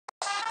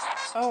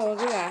Oh,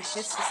 look at that. It's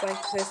just like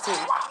this too.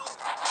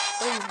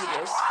 What are these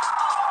videos?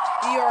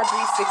 VR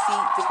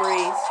 360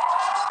 degrees.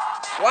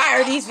 Why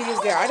are these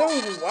videos there? I don't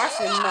even watch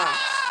them much.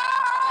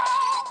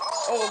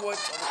 Oh, what?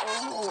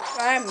 Oh,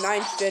 I have 9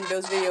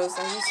 those videos.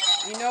 I'm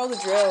just, you know the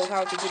drill,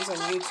 how to do this on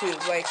YouTube.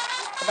 Like,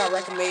 about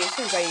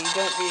recommendations that you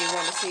don't really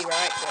want to see,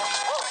 right? But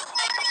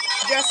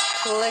just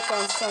click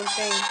on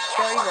something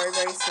very, very,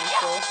 very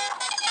simple.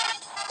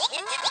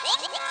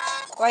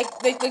 Like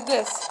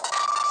this.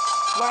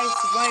 Why is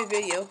my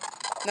video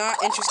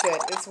not interested?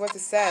 It's what it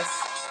says.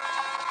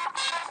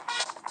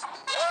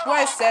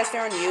 What it says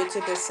there on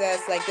YouTube, it says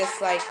like this,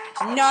 like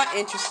not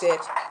interested.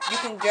 You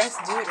can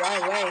just do it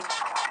right away.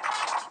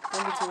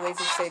 Don't be too lazy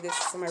to say this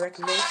is my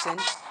recommendation.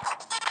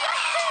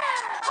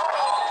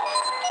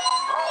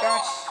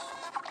 Gosh.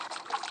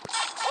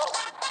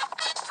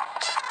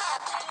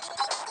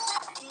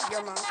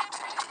 Your mom.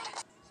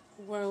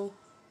 Well,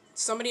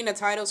 somebody in the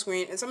title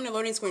screen and somebody in the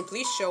loading screen,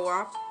 please show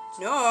up.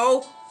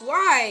 No.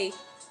 Why?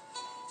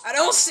 I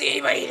don't see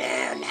anybody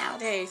there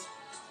nowadays.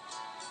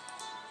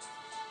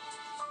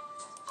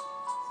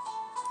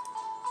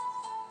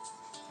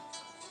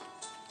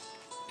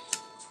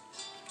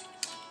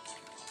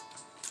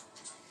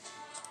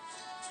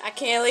 I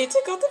can't wait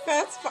to go to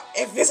fast spot.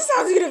 If this is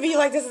how it's gonna be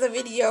like this in the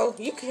video,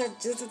 you could have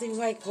just something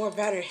like more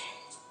better.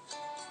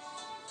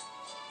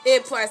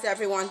 It applies to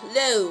everyone.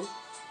 Low.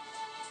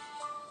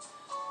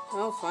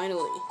 Oh,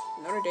 finally.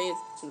 Another day is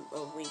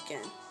a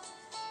weekend.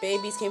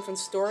 Babies came from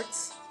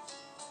storks.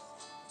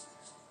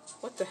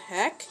 What the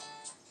heck?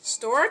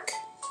 Stork?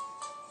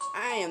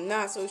 I am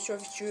not so sure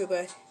if it's true,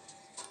 but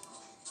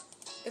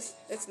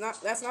it's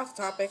not. That's not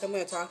the topic I'm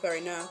gonna talk about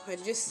right now.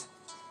 It's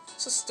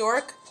a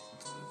stork.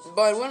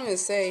 But what I'm gonna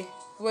say,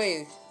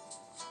 wait,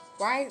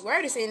 why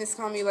are they saying this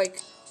comedy like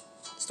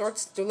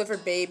storks deliver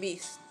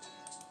babies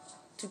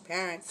to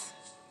parents?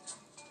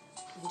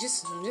 I'm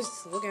just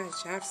looking at the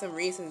chat for some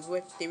reasons.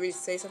 What they really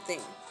say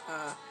something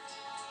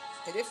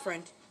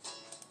different.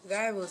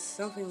 That was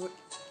something.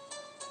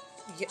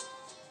 Yeah,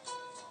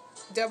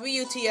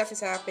 WTF is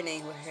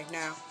happening right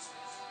now.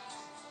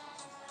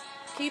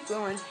 Keep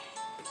going.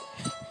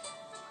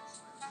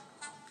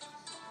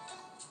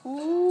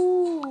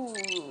 Ooh,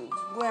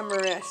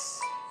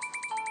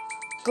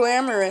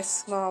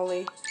 glamorous,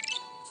 Molly.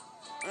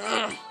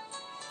 No,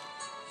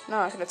 I'm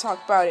not gonna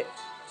talk about it.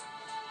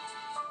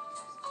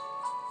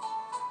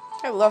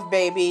 I love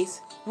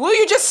babies. Will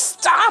you just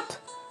stop?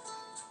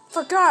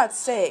 For God's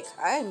sake,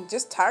 I am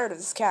just tired of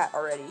this cat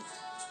already.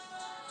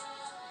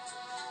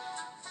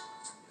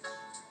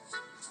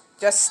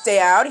 Just stay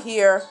out of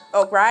here.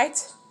 Oh, right?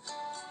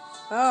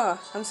 Oh,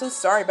 I'm so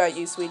sorry about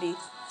you, sweetie.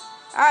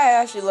 I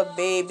actually love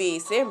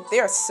babies. They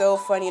are so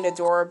funny and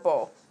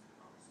adorable.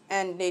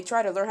 And they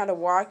try to learn how to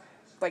walk,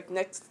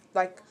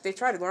 they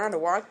try to learn how to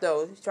walk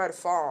though. They try to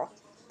fall.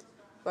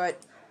 But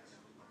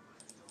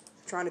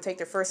trying to take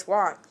their first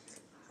walk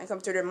and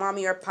come to their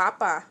mommy or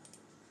papa.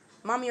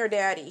 Mommy or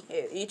daddy,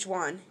 each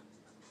one.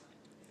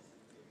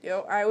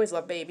 Yo, I always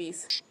love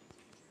babies.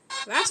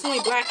 That's the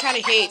only black cat I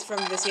hate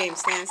from this game,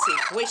 Stancy.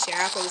 Wish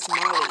after this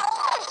Molly.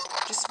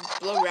 Just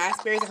blow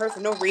raspberries at her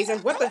for no reason.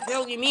 What the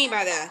hell do you mean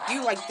by that? Do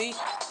you like you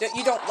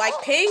don't like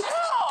pink?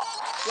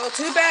 Well,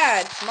 too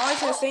bad. Molly's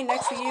gonna stay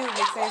next to you,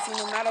 Big Stancy,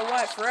 no matter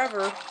what,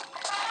 forever.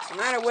 No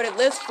matter what it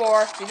lives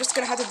for, you're just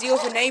gonna have to deal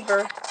with a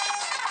neighbor.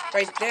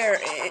 Right there,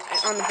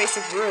 on the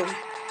basic room.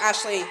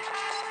 Actually,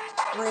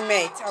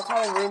 roommate. I'll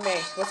call her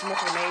roommate. What's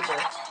much of a neighbor?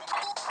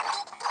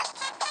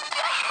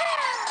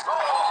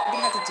 You're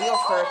gonna have to deal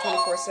with her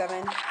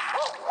 24/7.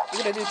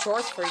 You're gonna do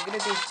chores for her. You're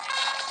gonna do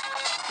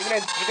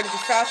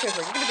fast food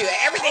for her. You're gonna do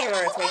everything for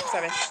her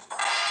 24/7.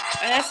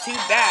 And that's too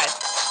bad.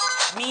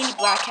 Mean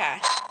black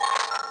cat.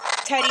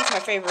 Teddy's my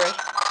favorite.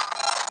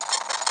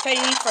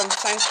 Teddy from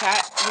Simon's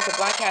Cat, who's a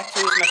black cat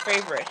too, is my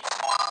favorite.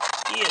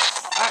 He is.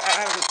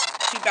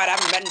 Too bad I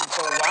haven't met him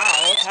for a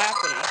while. What's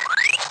happening?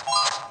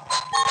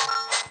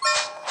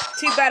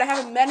 Too bad I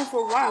haven't met him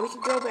for a while. We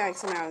can go back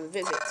somehow and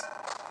visit.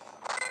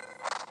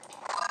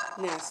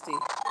 Nasty.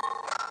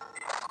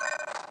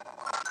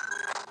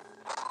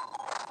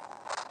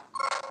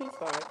 Too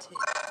far too.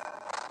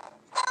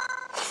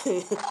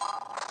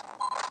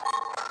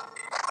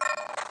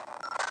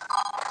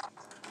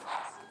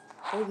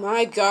 Oh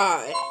my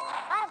God.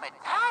 I'm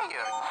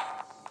tired.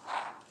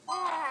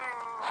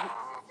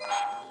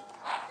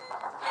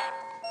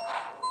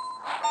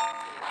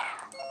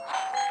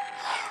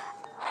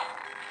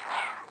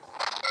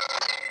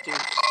 Dude.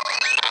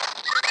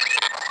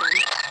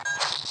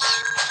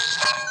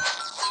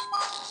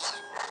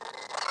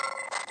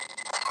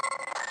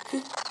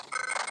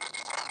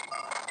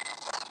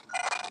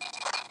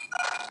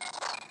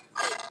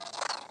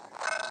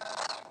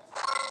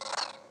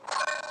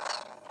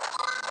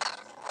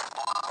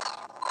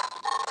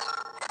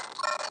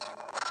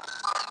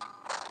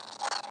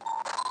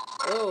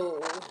 Oh.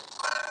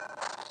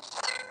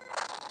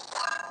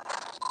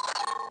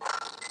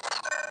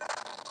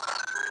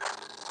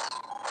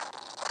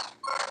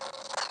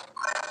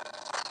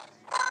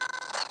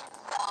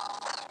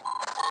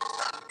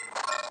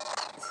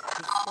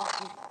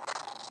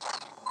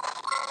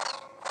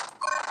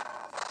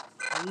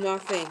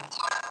 Nothing.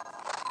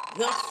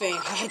 Nothing.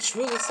 I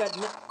truly said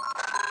no.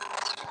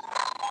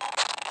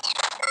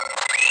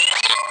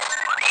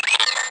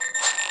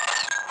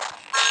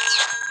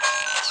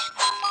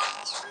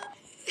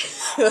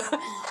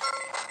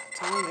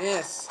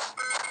 Thomas.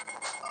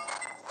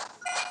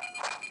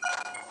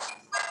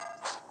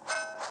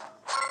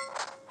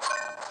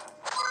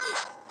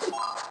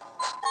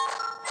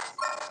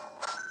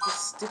 This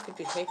stupid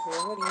behavior.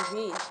 What do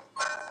you mean?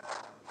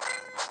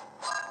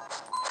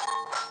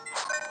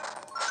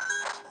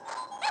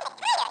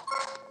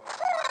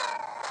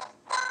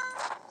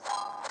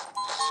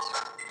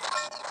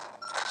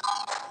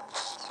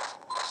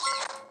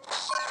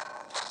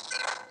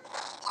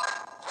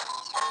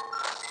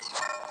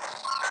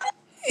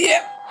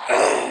 Yep.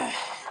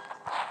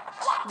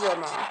 Your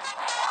mom.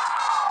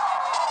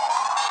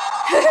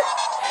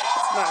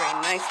 It's not very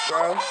nice,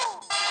 bro.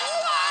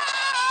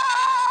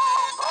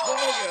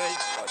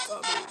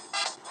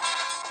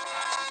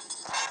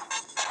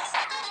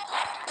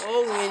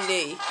 Oh,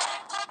 Wendy.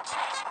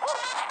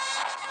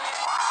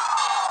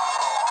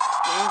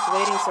 Mom's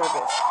waiting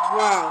service.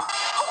 Wow.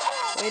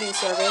 Waiting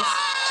service.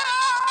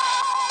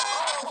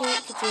 Okay,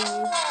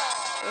 continue.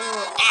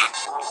 Oh.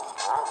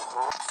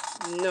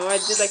 No, I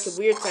did like a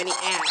weird tiny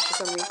ass for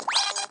some reason.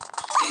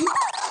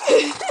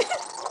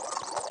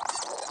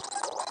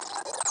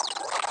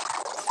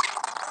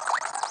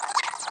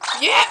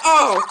 Yeah!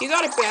 Oh! You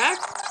got it back?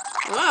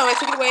 Wow, I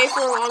took it away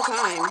for a long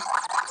time.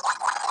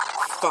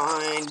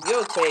 Fine,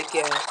 you'll take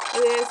it.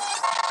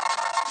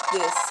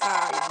 This,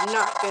 I'm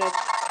not gonna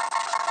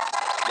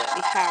let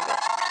me have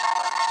it.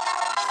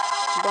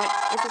 But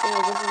everything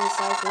was in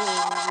inside me.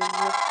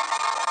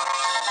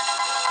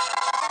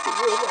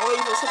 Oh,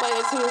 you must have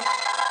it too.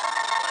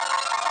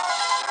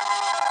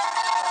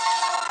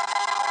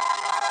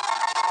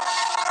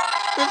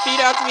 Repeat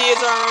after me,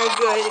 it's our own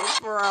good. It's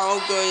for our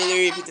own good.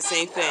 Literally repeat the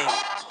same thing.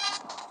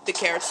 The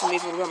characters to me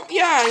will come.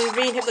 Yeah, you're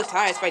being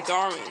hypnotized by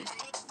Darwin.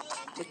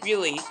 Like,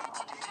 really.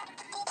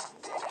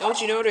 Don't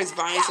you know there's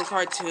violence in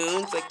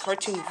cartoons? Like,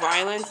 cartoon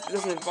violence? It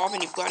doesn't involve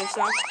any blood and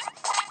stuff.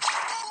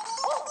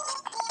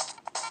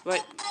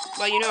 But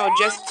you know,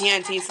 just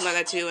TNT and stuff like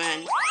that too,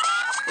 and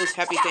those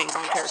happy things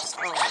on characters.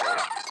 Oh.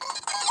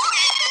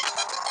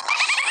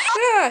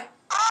 Yeah.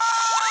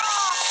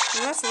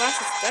 Well, that's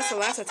the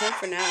last attempt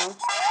for now.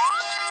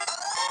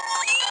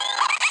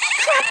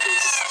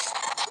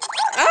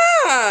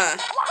 Ah!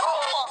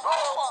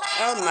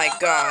 Oh my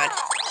god.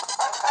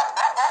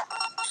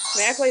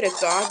 May I play the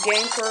dog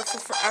game for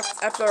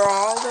after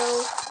all,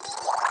 though?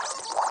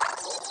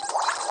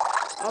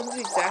 I'll do the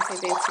exact same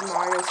thing to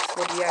Mario's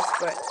 4DS,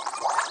 but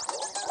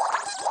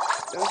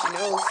don't you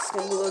know, it's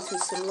gonna be a little too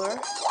similar.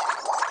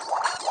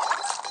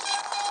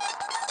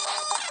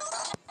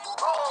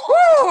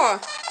 Woo!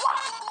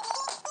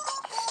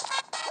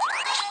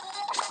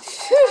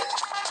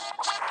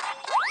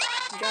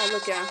 You gotta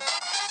look out.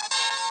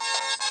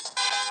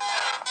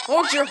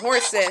 Hold your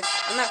horses.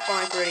 I'm not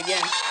falling for it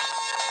again.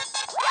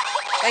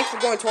 Thanks for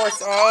going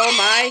towards. Oh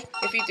my!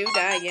 If you do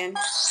die again,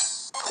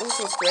 this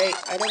is great.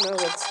 I don't know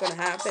what's gonna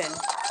happen.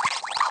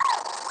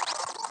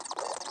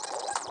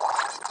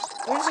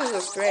 This is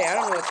a stray. I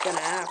don't know what's gonna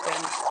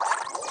happen.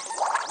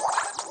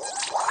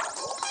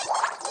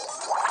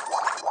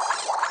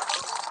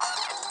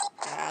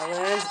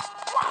 Alan,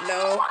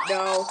 no.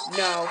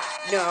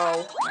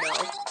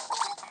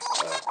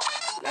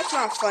 That's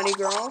not funny,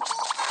 girl.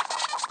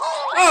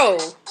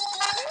 Oh!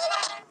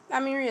 I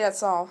mean, really,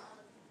 that's all.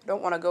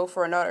 Don't want to go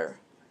for another.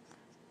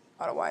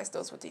 Otherwise,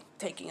 those would be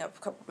taking up a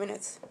couple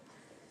minutes.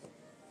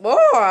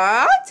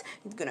 What?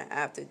 He's gonna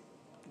have to.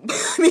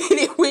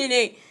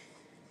 Weenie.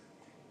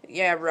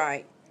 Yeah,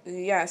 right.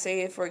 Yeah,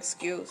 say it for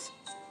excuse.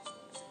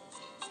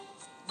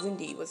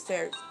 Wendy was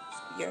there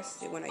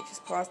yesterday when I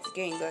just paused the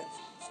game, but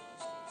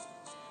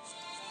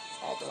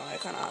although I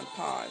kind of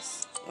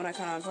unpause. When I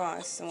kind of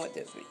unpause, somewhat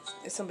different.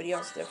 It's somebody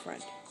else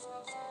different.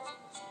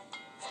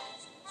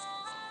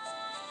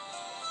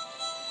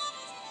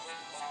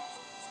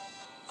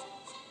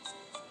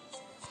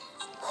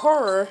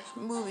 Horror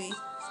movie.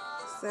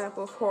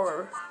 Sample of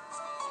horror.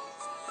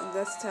 I'm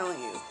just telling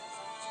you.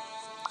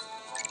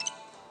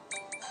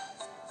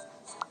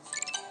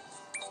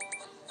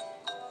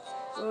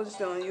 We'll just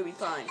telling you, you'll be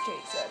fine,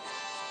 Kate said.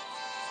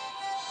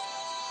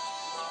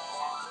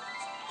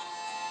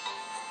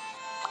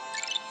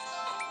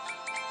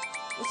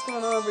 What's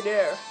going on over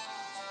there?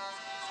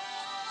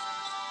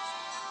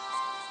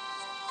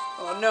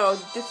 Oh no,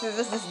 this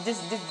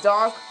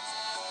dog.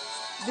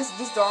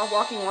 This dog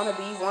walking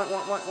wannabe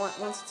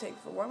wants to take.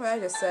 What would I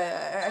just say?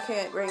 I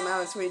can't bring him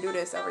out and we do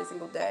this every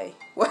single day.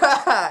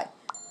 What?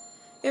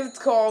 If it's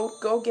cold,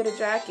 go get a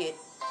jacket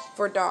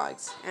for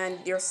dogs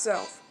and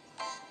yourself.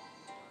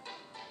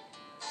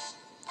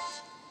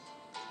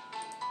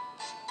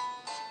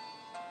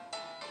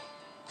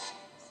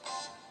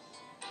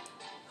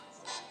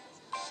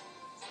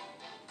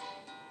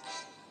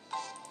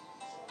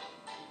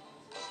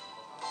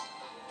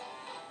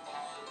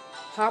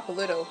 Hop a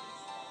little.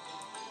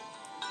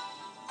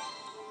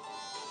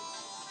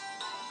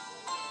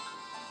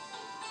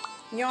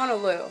 Yawn a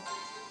little.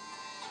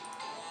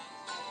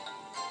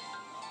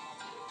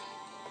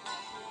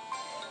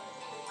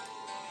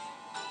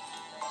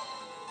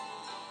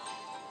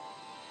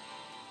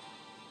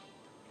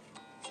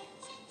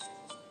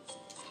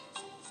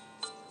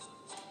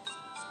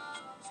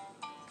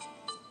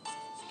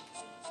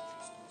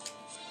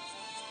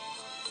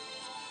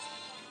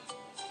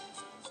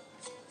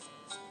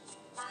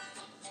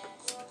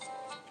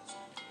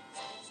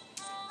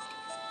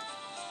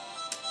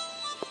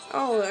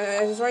 Oh,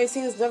 it's already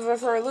seen this never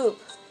for a loop.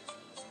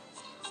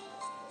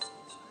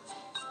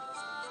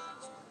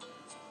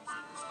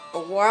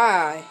 But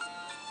why?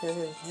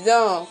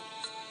 No.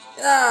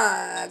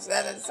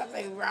 There's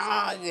something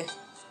wrong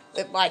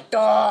with my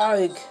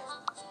dog.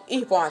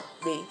 He wants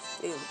me.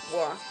 He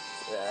wants.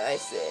 I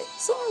said,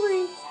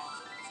 sorry.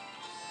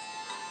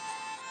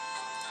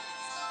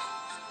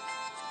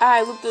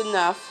 I looked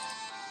enough.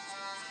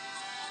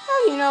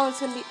 How do you know it's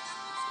gonna be?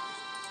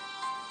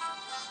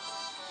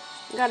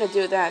 I gotta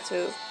do that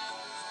too.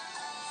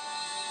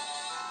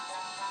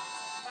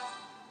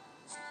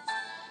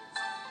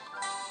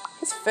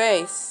 His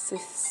face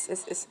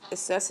it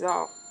says it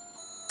all.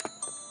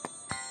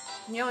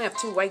 You only have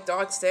 2 white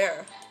dogs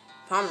there,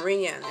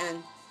 Pomeranian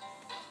and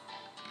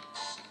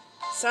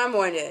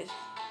Samoyed.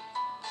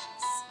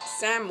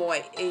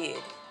 Samoyed.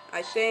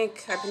 I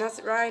think I pronounced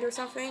it right or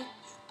something.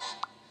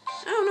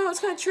 I don't know.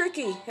 It's kind of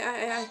tricky.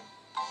 I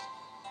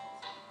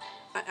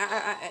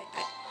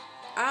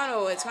don't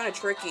know. It's kind of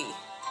tricky.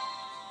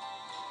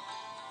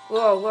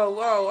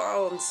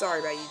 Whoa. I'm sorry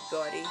about you,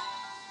 buddy.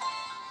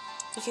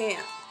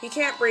 He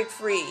can't break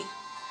free.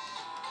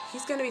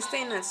 He's gonna be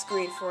staying on that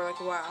screen for like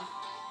a while.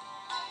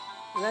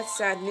 Well, that's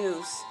sad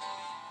news.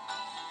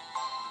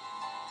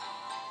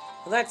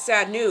 Well, that's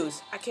sad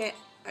news. I can't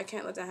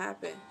let that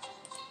happen.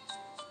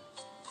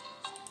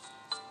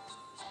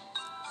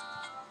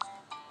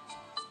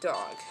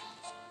 Dog.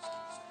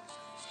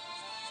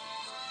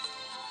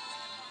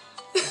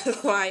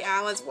 Why,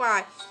 Alice?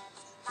 Why?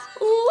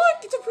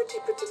 Look, it's a pretty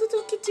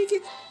little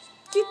kitty.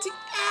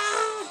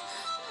 Ah!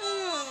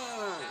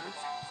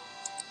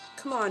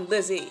 Come on,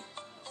 Lizzie.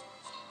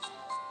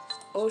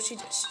 Oh, she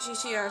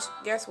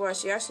guess what?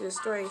 She actually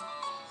destroyed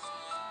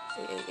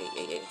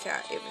a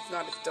cat if it's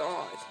not a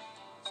dog.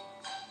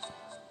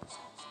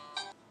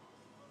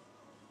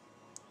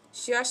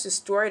 She actually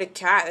destroyed a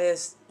cat that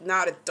is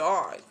not a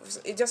dog.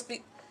 It just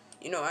be,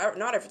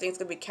 not everything's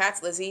gonna be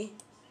cats, Lizzie.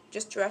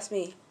 Just trust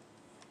me.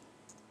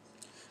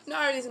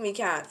 Not everything's gonna be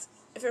cats.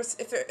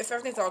 If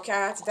everything's all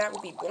cats, that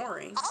would be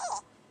boring.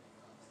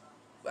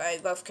 I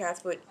love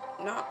cats, but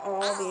not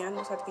all the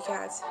animals have to be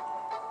cats.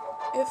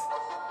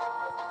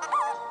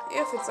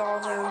 If it's all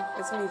them,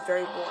 it's gonna be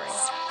very boring.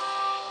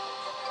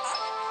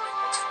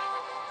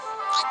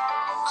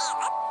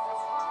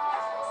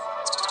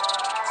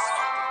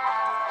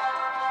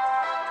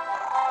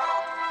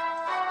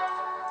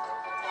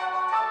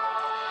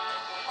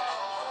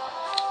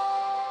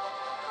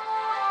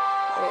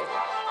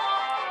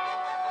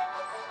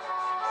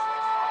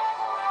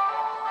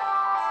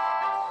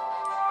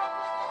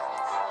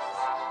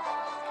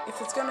 If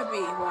it's gonna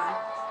be one,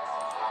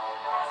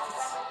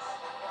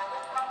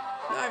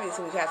 not everything's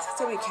gonna be cats. If it's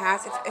gonna be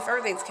cats, if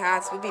everything's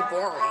cats, it would be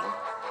boring.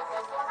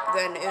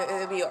 Then it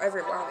would be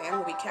every wild animal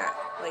would be cat.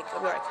 Like,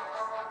 I'll be like,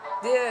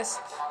 this.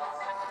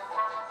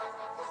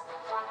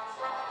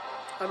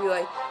 I'll be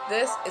like,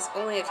 this is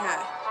only a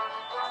cat.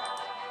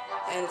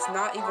 And it's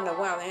not even a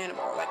wild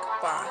animal, like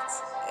a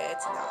fox.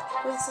 It's not.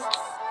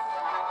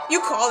 You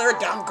call her a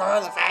dumb girl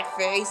in the fat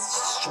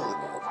face?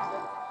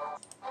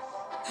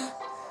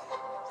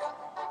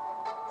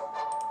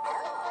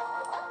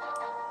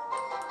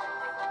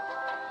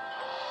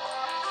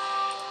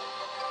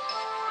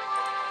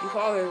 You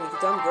call her the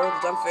dumb girl, the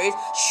dumb face?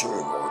 Shame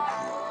on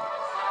you.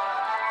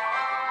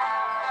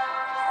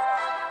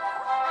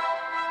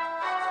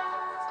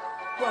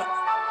 What?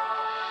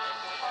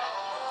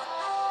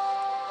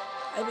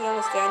 I've been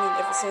understanding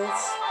ever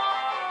since.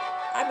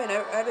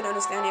 I've been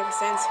understanding ever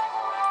since.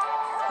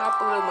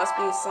 Hop Little must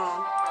be a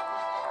song.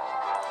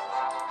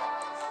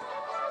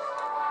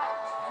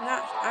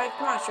 I'm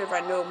not sure if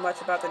I know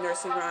much about the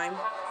nursery rhyme.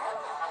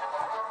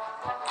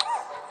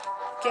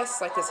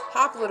 Guess like this: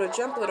 hop little,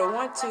 jump little,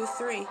 1, 2,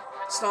 3.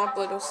 Stomp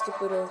little, skip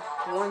little,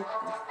 1,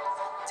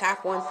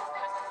 tap 1.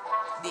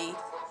 D.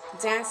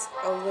 Dance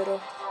a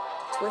little,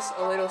 twist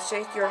a little,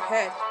 shake your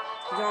head,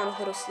 yawn a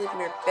little, sleep in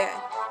your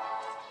bed.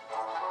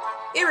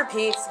 It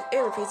repeats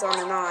on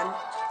and on.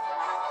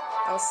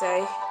 I'll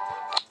say.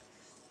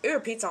 It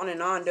repeats on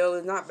and on though,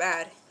 it's not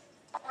bad.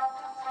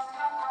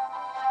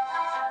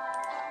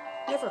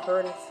 Never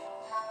heard of.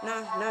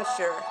 Not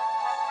sure.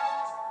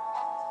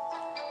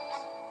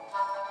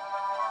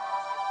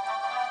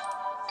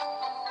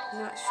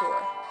 Not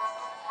sure.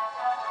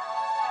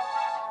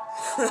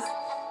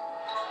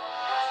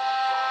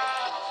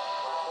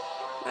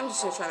 I'm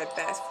just gonna try my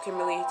best for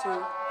Kimberly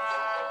too.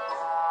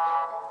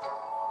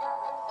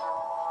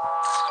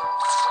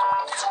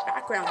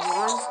 Background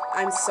one.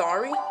 I'm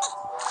sorry.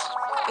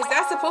 Is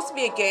that supposed to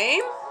be a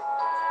game?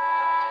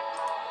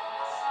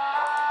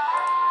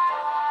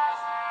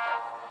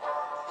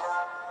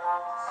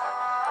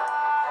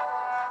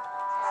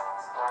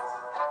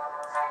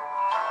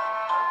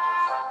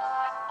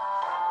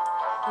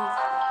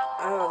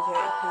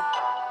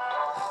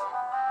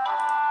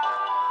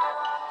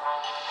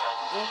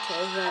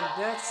 Okay, then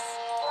let's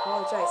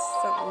apologize.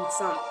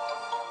 Something.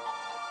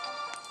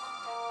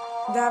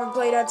 I haven't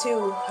played that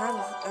too. I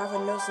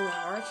haven't noticed in the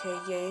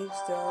arcade games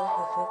though.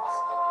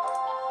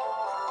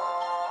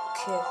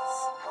 Kids.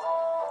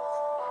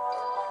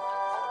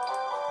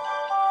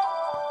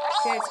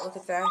 Kids, look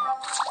at that.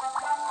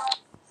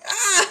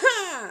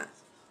 Ah!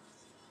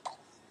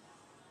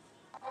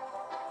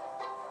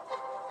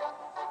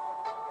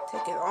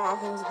 Take it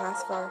off. It was a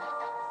pacifier.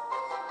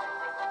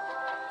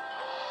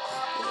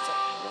 It was a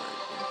one.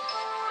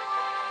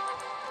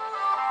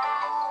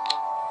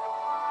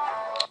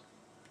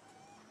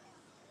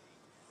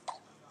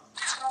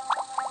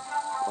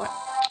 What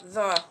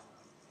the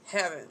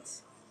heavens?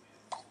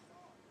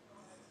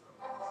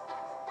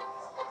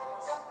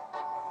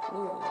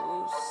 Ooh.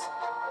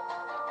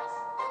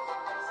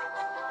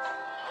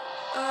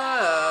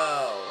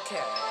 Oh,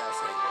 okay. That's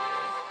weird.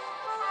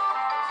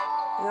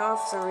 No,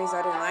 for some reason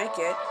I didn't like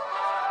it.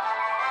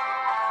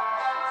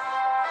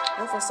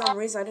 No, for some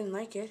reason I didn't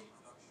like it.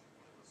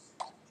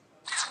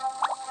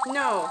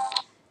 No.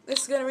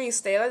 This is gonna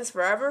stay like this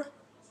forever?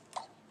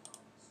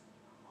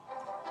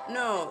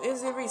 No,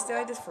 is it stay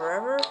like this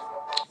forever?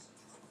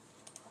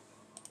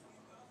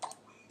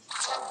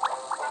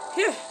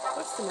 Phew,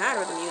 what's the matter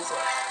with the music?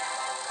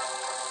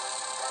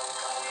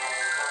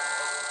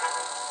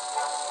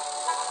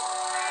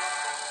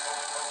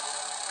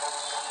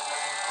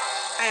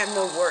 I have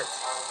no words.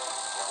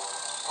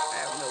 I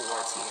have no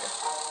words here.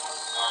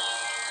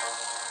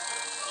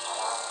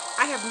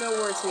 I have no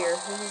words here.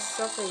 This is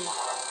something.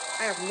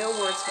 I have no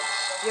words.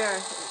 Yeah.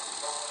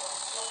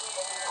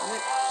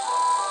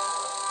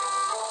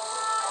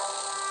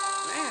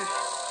 Man,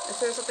 is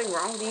there something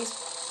wrong with these?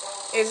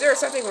 Is there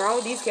something wrong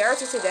with these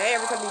characters today?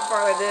 Every time we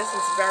fall like this,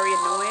 it's very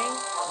annoying.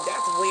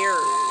 That's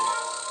weird.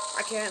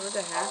 I can't let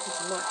that happen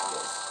too much.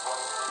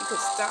 You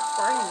could stop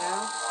fighting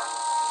now.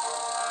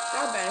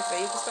 Not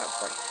benefit. You can stop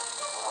fighting.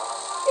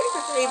 Here's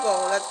the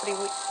table. That's pretty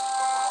weird.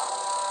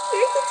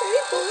 Here's the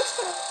table. That's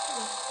kind of funny.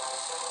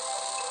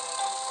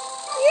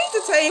 Here's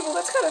the table.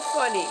 That's kind of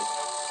funny.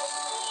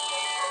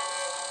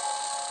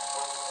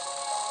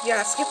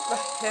 Yeah, skip the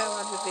hell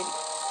out of the video.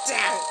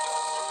 Damn it.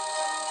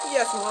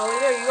 Yes, Molly,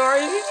 there you are.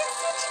 This is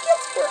what she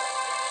gets for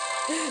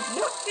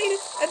not paying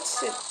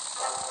attention.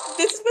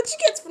 This is what she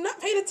gets for not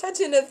paying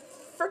attention to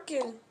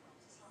freaking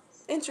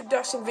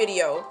introduction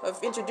video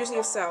of introducing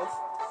yourself.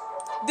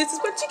 This is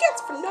what she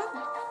gets for not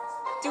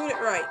doing it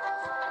right.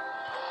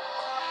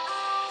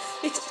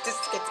 It just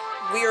gets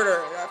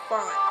weirder. I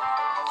find.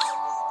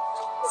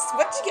 This is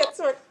what she gets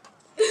for.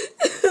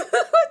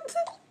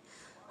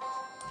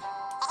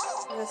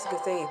 That's a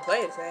good thing you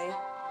played it, eh?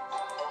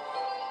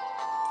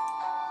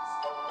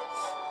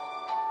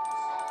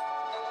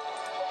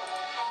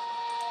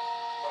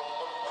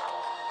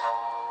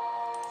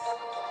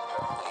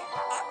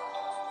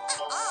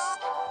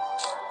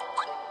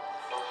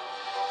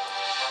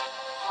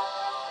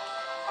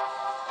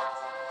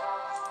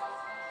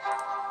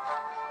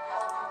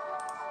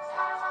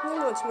 I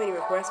don't want too many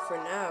requests for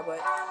now, but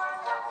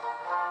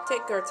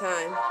take our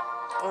time,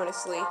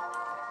 honestly.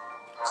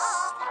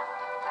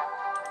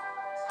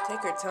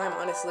 Take your time,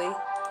 honestly.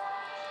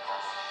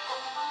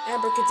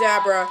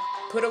 Abracadabra,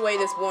 put away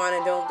this one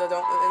and don't.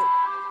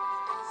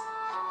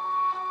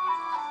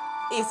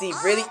 Is he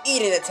really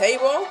eating the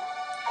table?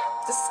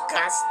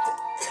 Disgusting.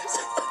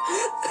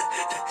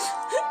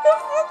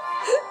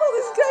 Oh,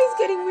 this guy's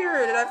getting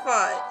weird, and I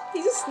thought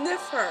he just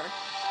sniffed her.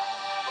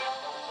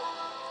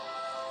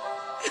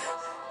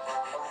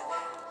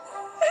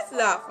 That's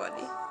not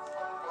funny.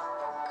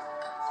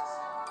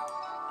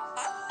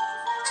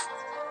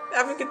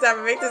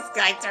 Abracadabra, make this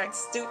guy turn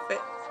stupid.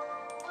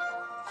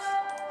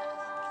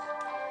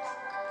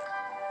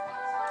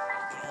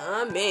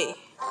 Me.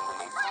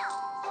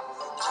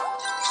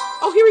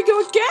 Oh, here we go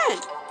again.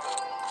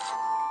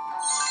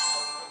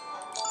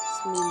 It's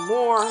gonna be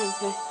more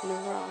in a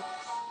row.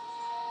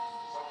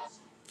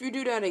 If you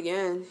do that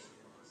again,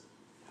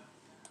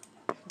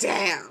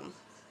 damn.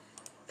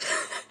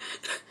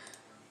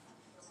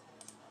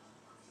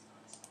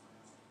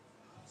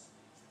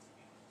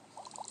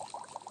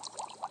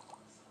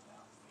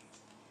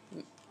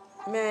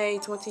 May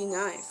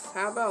 29th.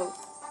 How about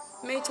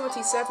May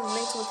 27th,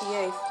 May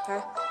 28th?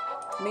 Huh?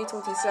 May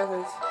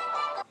 27th.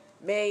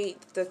 May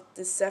the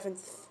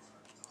 7th.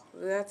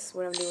 That's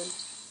what I'm doing.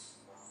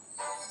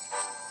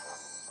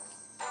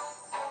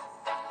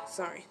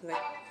 Sorry,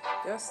 like,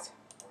 just.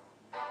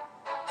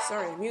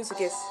 Sorry, the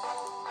music is.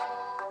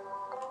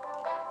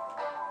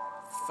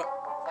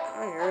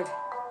 Tired.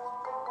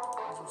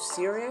 Are you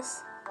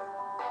serious?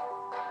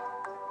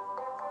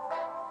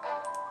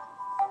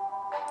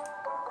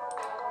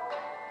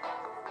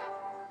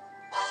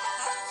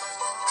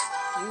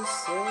 Are you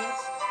serious?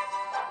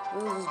 I'm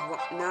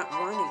just not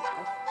whining.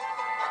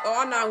 Oh,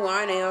 I'm not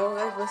whining. Oh,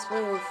 that's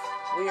really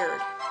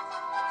weird.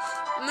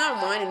 I'm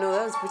not whining. No,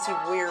 that was pretty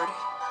weird.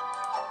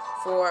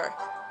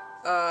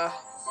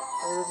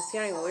 It's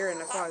getting weird,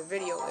 and I thought the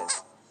video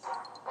is.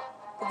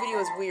 The video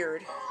is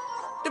weird.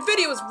 The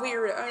video is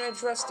weird. I don't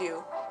trust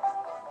you.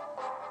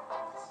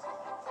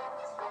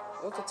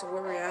 Look at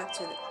where we're at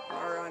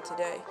are on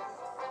today.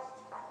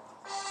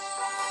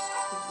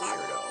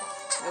 Weirdo.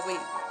 No,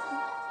 wait.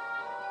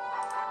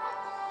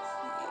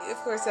 Of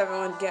course,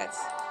 everyone gets.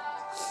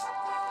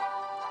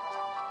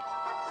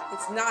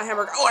 It's not a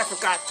hamburger. Oh, I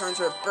forgot. It turns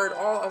to a bird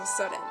all of a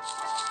sudden.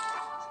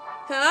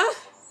 Huh?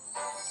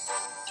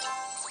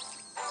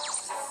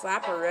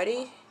 Flap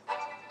already?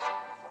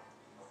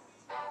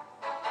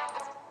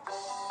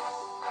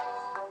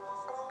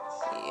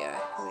 Yeah.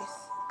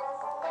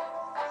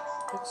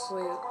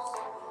 Actually,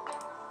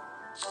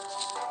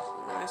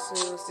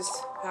 it was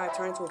just how I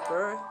turned into a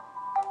bird.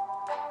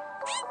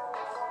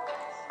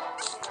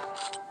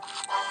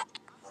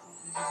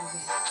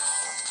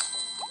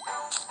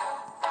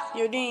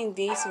 You're doing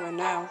these right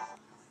now.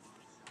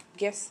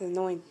 Guess the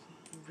annoying,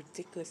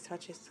 ridiculous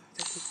touches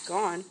have to be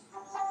gone.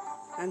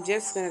 I'm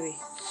just gonna be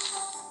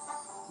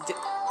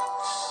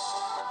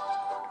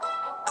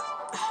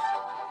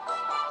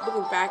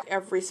looking back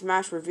every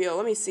Smash reveal.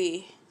 Let me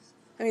see.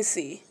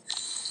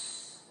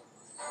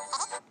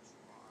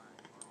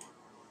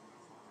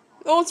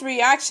 Oh, it's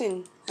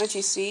reaction. Don't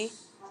you see?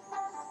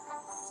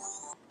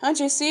 Don't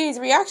you see his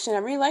reaction? I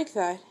really like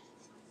that.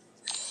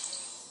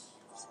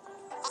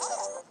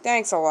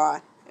 Thanks a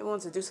lot. It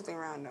wants to do something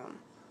random.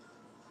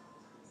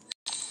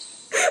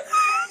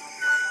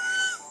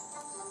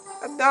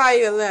 I'm not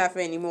even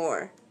laughing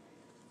anymore.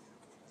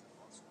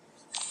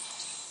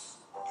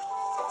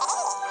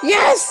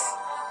 Yes!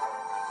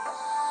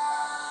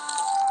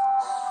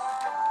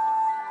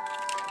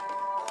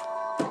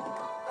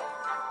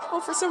 Oh,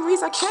 for some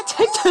reason I can't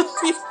take the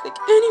music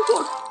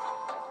anymore.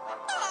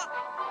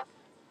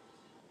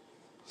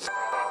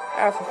 I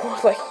have more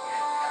like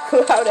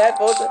loud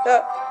headphones with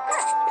that.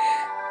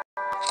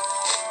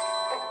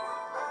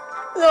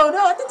 No,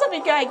 the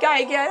tummy guy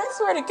again. I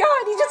swear to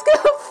God, he's just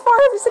gonna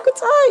fart every single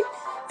time.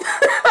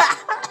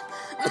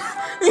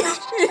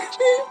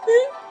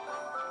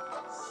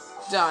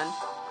 Done.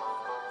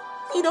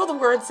 You know the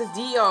word says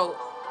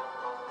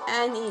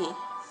D-O-N-E.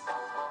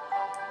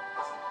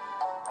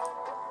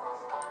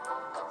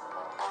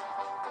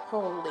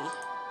 Holy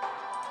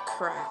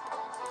crap.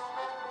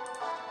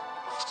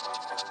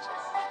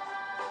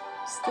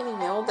 Just getting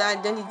nailed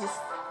that, then he just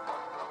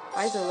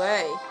flies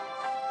away.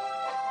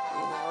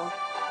 You know,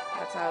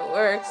 that's how it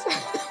works.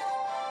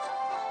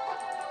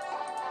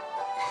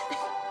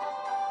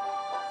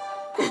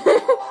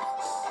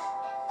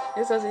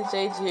 This doesn't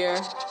change here.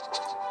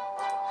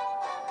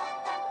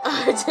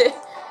 Oh, it did.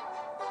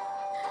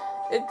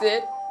 It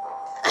did.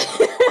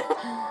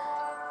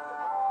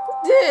 It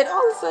did.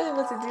 All of a sudden,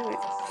 what to do it.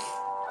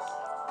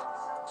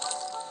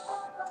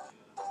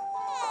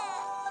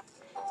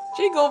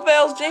 Jingle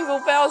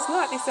bells,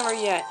 not December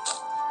yet.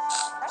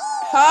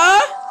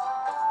 Huh?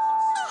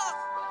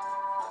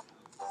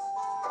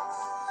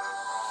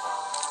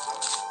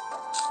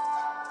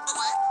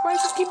 Why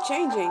does this keep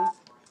changing?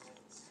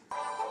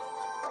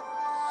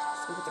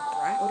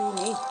 What do you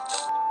mean?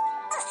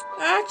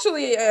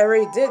 Actually, I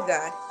already did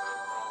that.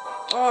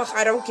 Oh,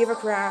 I don't give a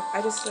crap.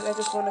 I just want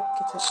to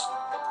get to.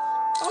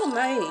 Oh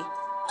my!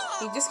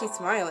 He just keeps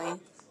smiling.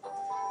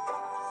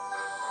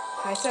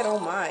 I said, oh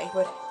my,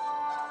 but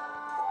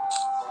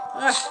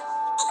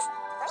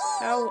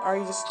how are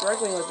you just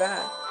struggling with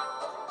that?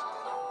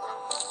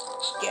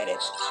 Get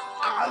it?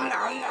 Oh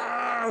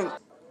no!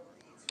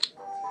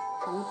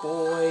 Oh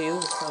boy, it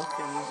was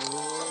something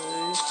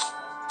good.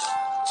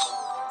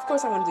 Of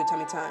course, I want to do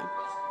tummy time.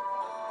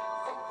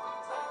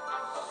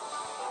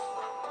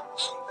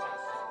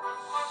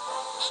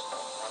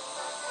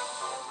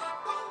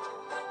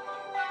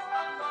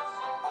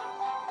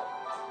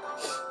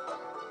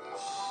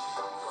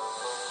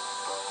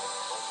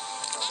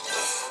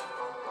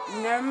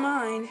 Never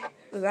mind.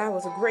 That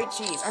was a great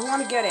cheese. I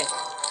want to get it.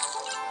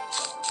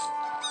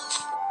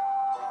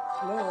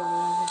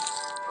 Whoa.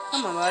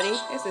 Come on, buddy.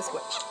 It's this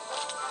way.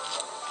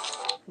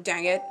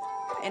 Dang it.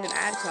 And an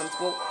ad comes.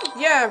 Well,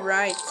 yeah,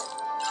 right.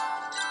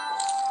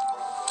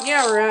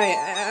 Yeah, right.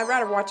 I'd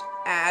rather watch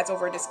ads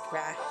over this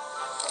crap.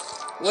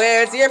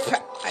 Where's your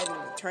I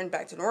turned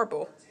back to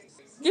normal.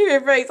 Give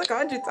your face like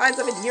 100 times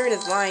I've been hearing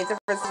his lines.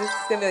 It's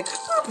gonna be like,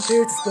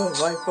 prepared to spell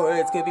life for it.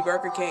 It's gonna be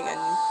Burger King and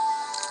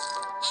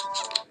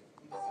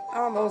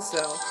almost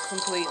so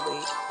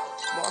completely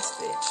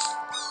lost it.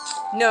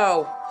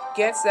 No,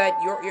 gets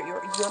that your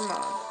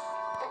mom.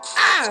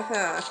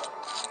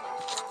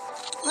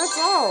 That's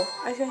all.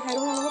 I don't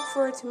want to look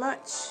for it too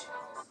much,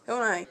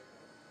 don't I?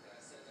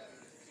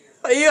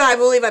 Oh, yeah, I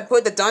believe I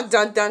put the dun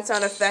dun dun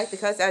sound effect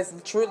because that's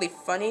truly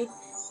funny.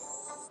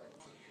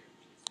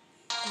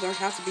 You don't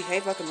have to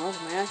behave like a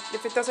normal man.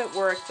 If it doesn't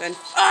work, then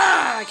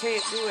I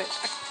can't do it.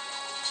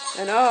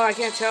 And I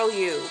can't tell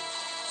you.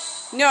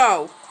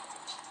 No.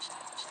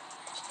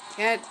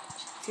 Can't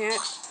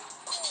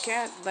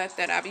let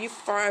that happen. You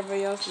far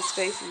everybody else's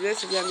face.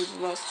 This is gonna be the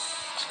most.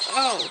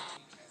 Oh.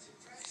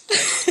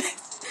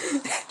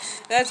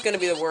 That's gonna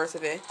be the worst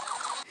of it.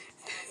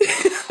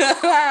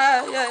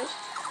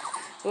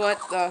 What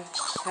the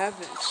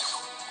heaven?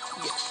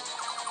 Yeah.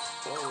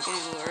 Oh,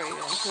 getting already.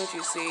 Don't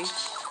you see?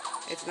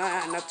 It's not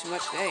adding up too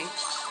much today.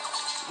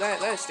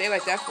 let it stay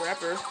like that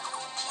forever.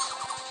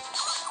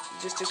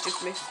 Just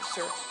make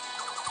sure.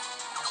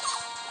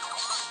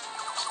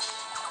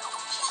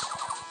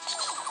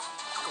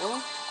 Oh,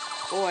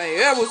 boy,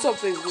 that was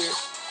something weird.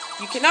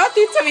 You cannot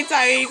do tummy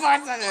time. He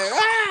farts on her.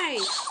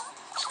 Right?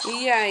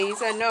 Yeah, he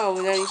said no,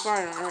 and then he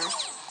farted on her.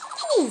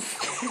 Oof.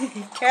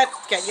 Can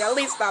you at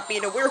least stop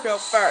being a weirdo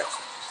first?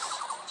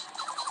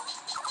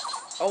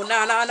 Oh,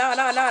 no.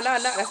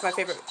 That's my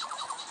favorite.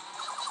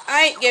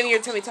 I ain't giving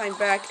your tummy time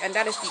back, and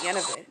that is the end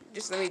of it.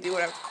 Just let me do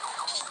whatever.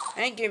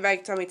 I ain't giving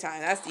back tummy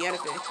time. That's the end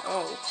of it.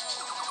 Oh.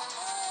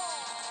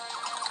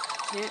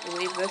 Can't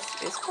believe this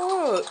is.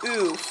 Oh,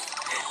 oof.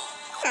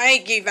 I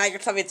ain't giving back your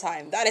tummy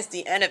time. That is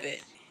the end of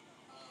it.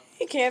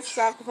 He can't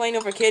stop complaining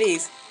over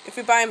kitties. If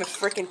we buy him a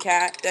freaking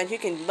cat, then he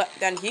can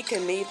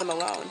leave them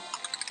alone.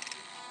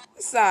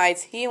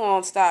 Besides, he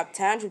won't stop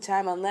tantrum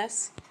time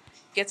unless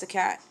he gets a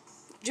cat.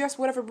 Just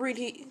whatever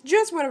breed.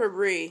 Just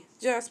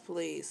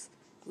please.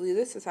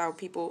 This is how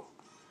people.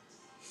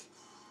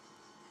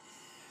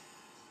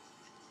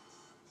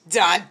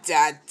 Da.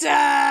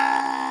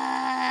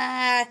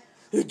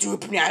 Who threw a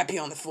banana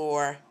peel on the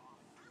floor?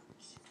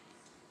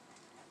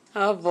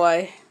 Oh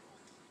boy.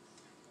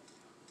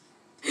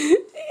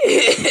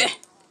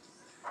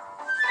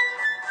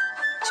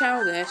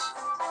 Childish.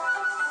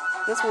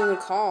 That's what we would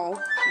call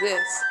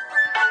this.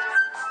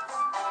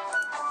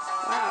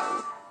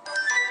 Wow.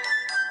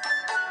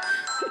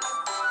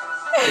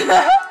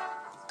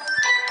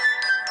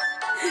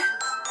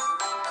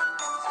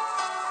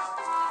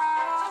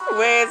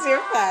 Where's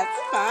your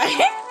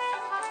pacifier?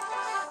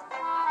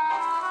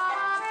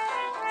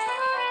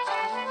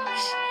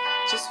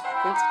 Just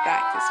went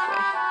back this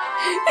way.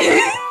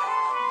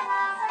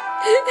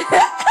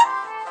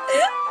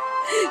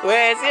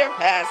 Where's your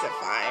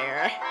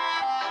pacifier?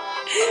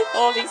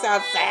 Oh, she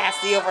sounds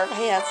sassy over a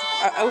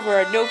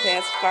no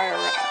pacifier.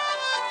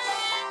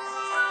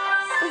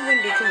 Oh,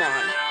 Wendy, come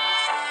on.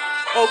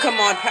 Oh, come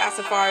on,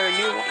 pacifier, a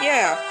new one.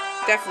 Yeah,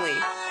 definitely,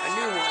 a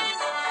new one.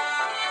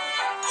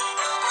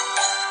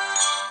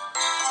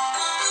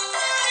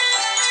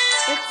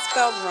 It's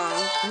spelled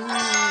wrong.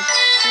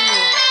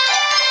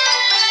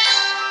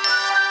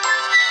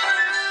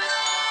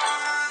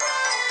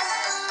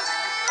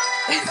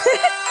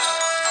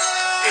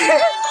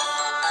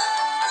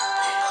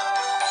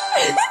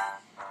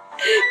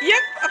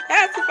 Yep, a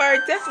pacifier,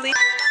 definitely.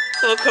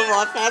 Oh, come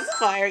on,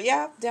 pacifier.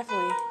 Yeah,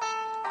 definitely.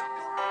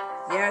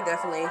 Yeah,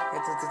 definitely.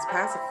 It's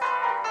pacifier.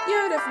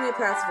 Yeah, definitely a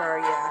pacifier,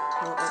 yeah.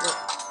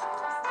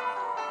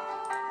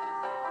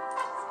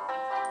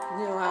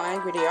 You know how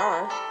angry they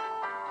are.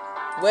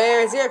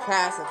 Where's your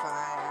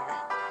pacifier?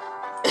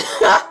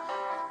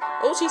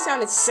 Oh, she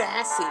sounded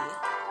sassy.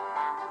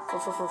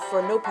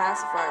 For no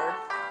pacifier.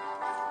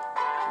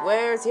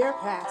 Where's your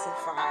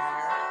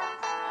pacifier?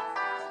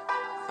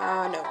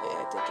 Oh, no, wait,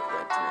 I think it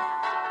went to me.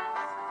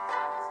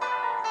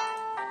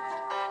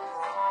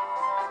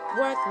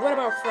 What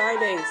about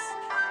Fridays?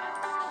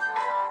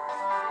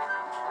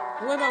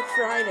 What about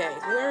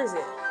Fridays? Where is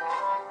it?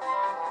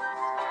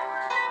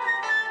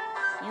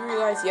 You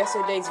realize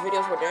yesterday's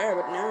videos were there,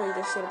 but now you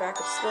just sit back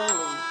up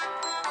slowly.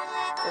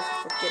 For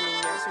forgetting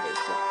yesterday's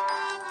one.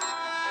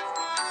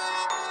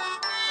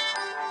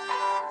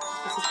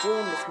 This is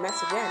doing this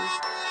mess again.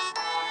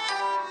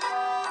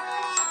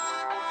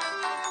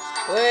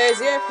 Where's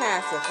your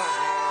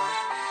pacifier?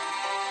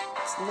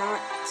 It's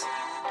not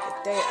the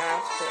day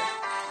after.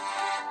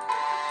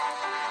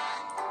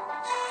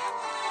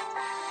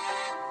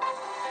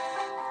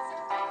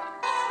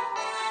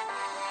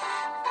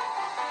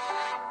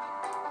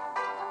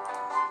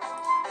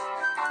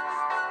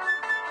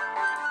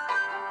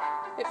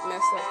 It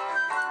messed up.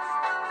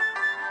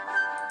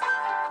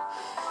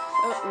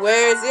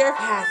 Where's your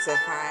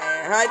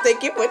pacifier? I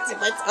think it went to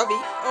my tummy.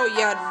 Oh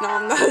yeah, no,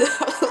 I'm not.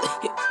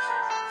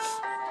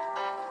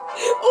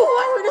 Oh,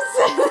 I would have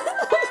said.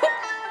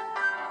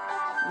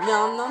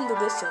 Nom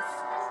delicious.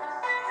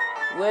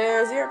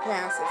 Where's your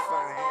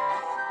pacifier?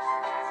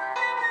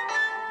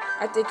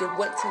 I think it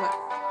went to my.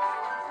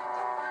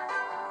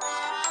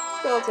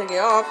 Don't take it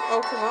off.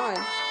 Oh, come on.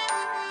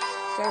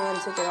 Can't let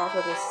him take it off,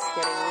 or this is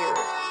getting weird.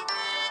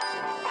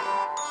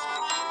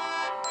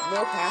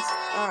 No the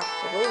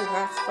whole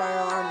pacifier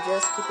on,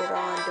 just keep it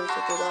on, don't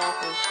take it off,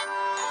 and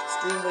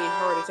extremely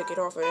hard to take it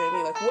off, and I'd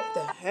be like, what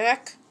the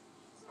heck?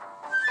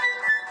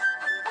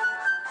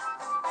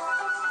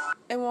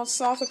 It won't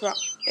solve the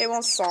problem. It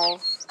won't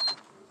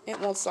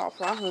solve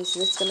problems,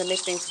 it's gonna make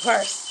things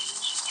worse.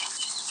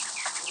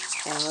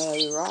 And I'm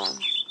really wrong.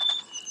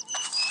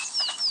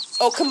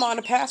 Oh, come on,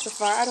 a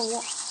pacifier, I don't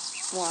want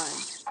one.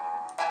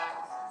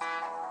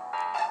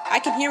 I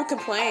can hear him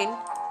complain.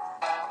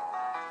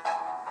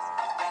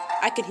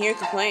 I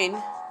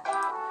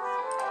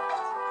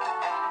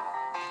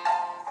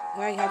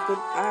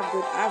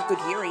I have good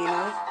hearing, you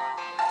know.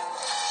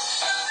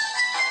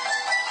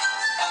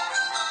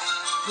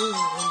 Ooh,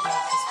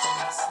 Wendy's just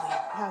falling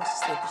asleep. How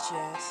sleepy she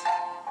is.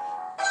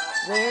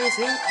 Where is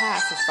your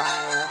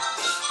pacifier?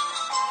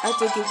 I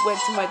think it went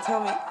to my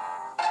tummy.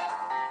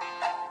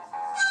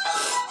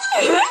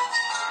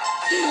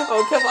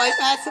 Oh, come on,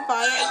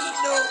 pacifier. I need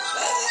no.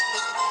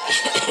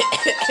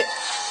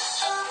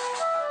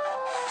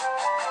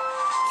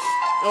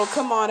 Oh,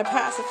 come on, a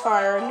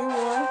pacifier. A new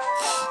one.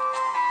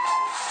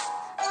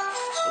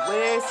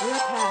 Where's your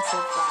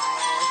pacifier?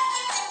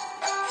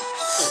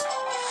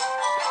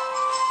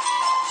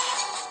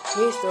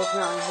 She's still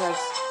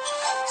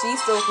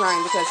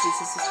crying because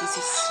she's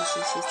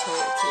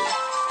told too.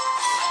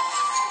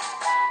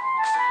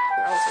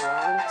 That was a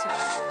long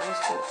time, man. I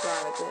should try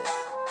this.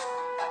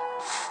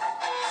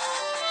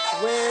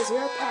 Where's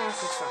your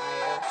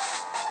pacifier?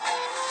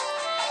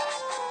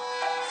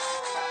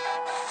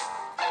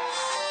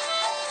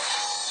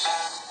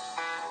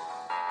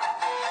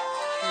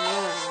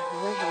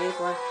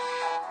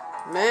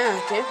 Man, I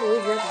can't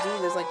believe you have to do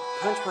this, like,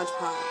 punch.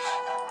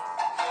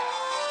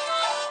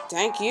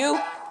 Thank you.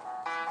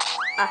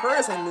 I heard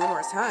this, like,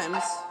 numerous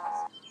times.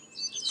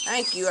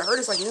 Thank you. I heard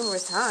this, like,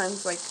 numerous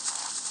times. Like,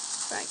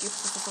 thank you.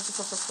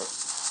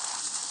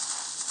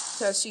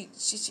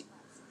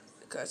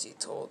 Because she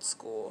told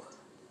school.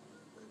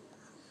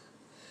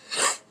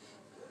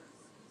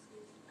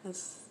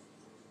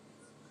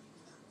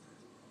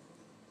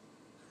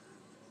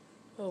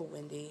 Oh,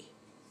 Wendy.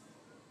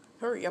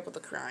 Hurry up with the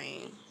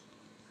crying.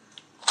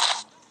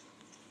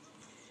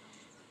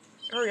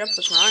 Hurry up with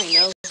the crying,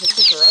 no. It took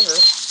forever.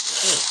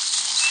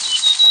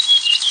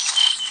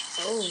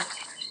 Oh.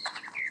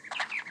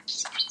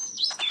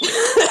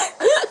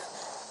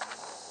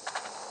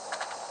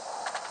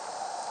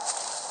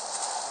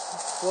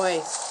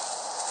 Boys.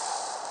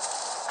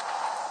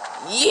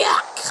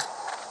 Yuck!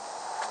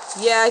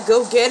 Yeah,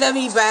 go get him,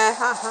 E-Bag.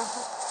 Ha ha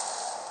ha.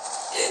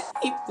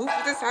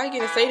 This how you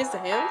gonna say this to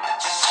him?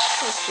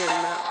 Watch your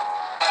mouth.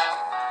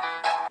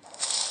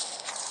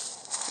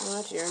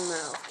 Watch your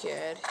mouth,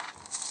 kid.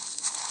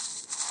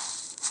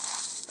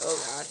 Oh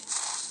god.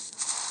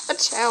 A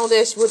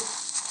childish would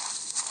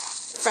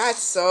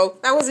fatso.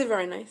 That wasn't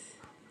very nice.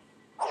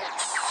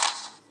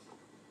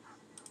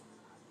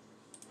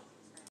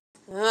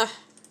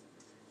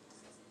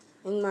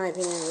 In my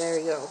opinion, there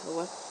we go.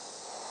 What?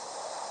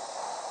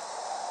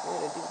 I'm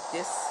gonna do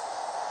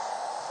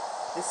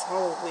this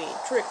Halloween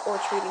trick or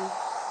treating.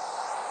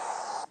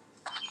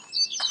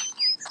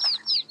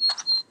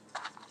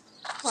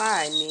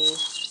 Why me?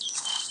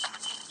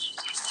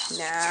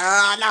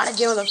 Nah, not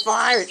again with the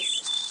farts.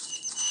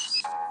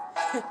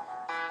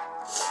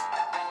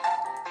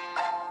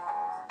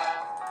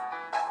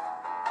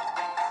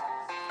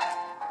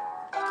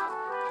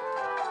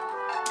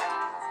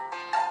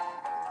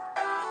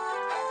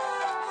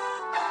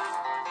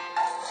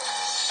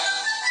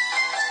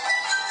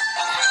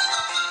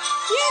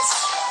 Yes,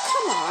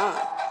 come on.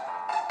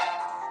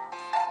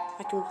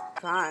 I can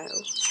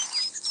file.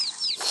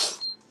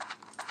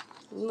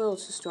 I'm a little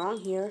too strong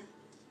here.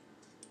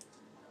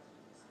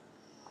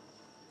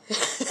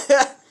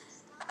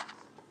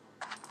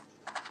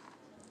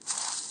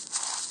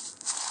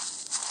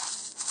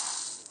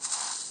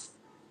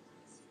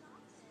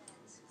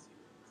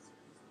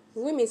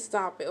 Let me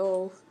stop it.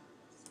 Oh.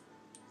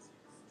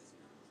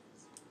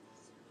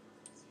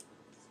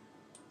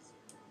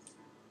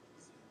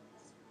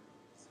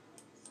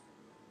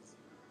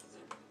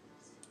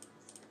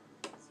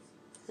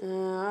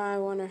 I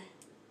wanna.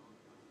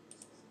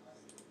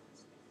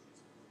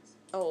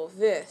 Oh,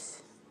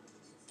 this.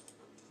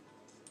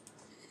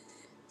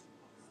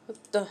 What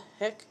the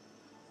heck?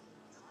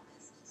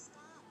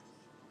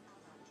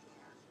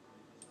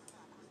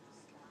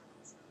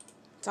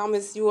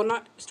 Thomas, you will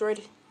not destroy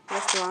the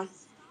restaurant.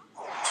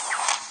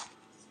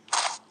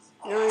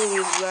 You only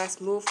use the last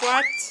move.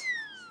 What?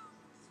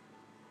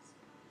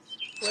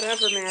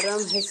 Whatever, madam.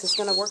 This is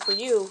gonna work for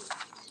you.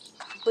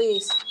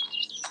 Please.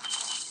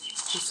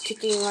 He's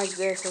kicking like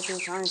this. That's some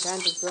kind of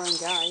throwing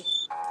guy.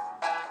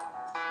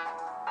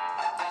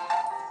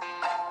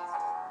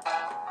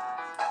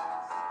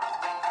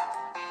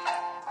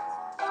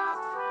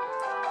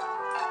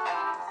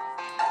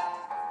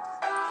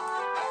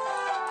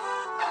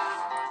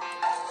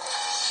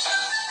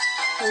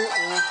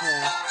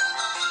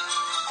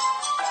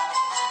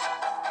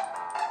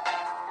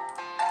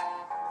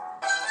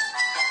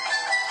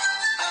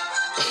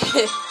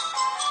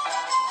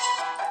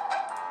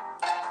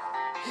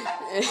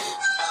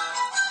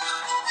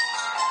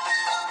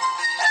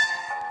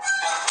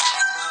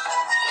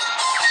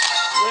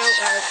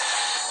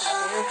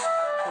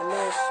 I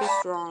know it's too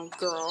strong,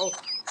 girl.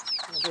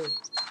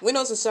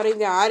 Windows is shutting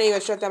down. I didn't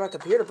even shut down my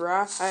computer,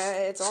 bruh.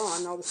 It's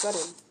on all of a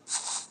sudden.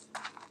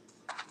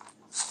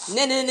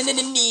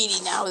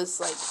 Now it's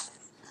like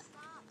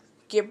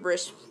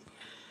gibberish.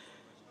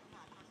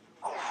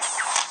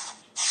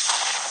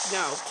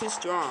 No, too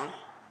strong.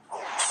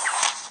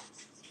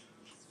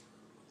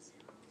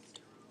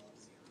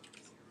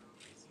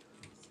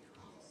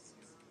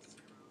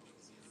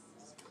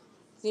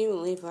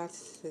 Even leave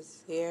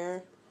is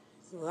here.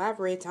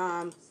 Elaborate,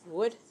 Tom.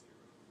 Wood.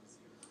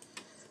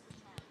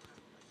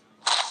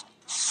 I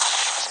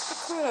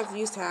could have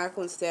used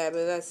tackle instead,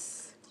 but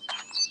that's...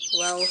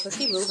 Well, let's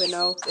keep moving,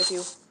 though, if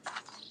you...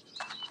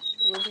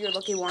 If you're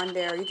lucky one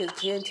there, you can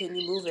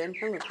continue moving. I'm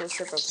gonna close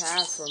several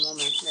paths for a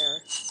moment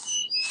there.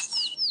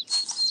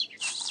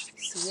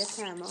 See you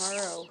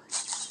tomorrow.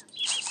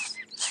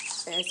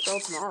 I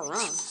spelled tomorrow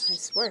wrong, I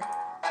swear.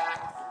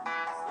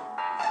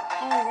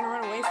 Oh, you're gonna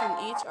run away from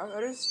each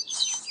others?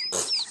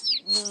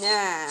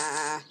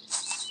 Nah.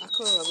 I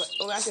could have.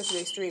 Oh, that's just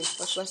the extreme.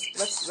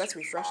 Let's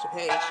refresh the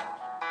page.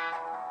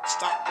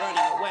 Stop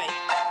running away,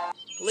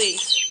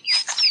 please.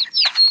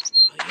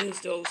 I'll use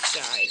those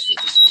guys to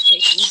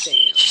take you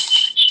down.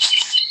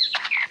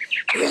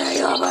 Yeah,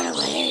 you'll run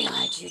away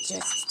like you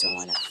just don't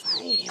want to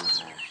fight him.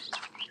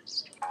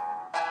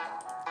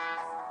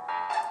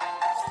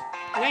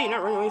 No, you're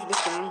not running away from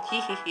this one. Hee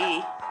hee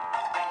hee.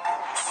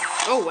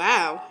 Oh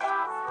wow.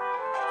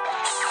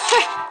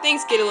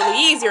 Things get a little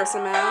easier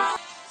somehow.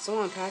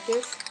 So unpack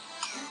this.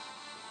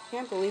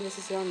 Can't believe this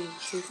is going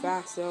too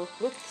fast though.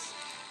 Looks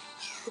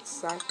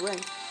like when.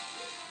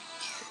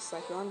 Looks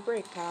like you're on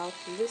break, pal.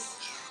 This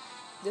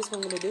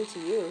one gonna do to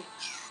you.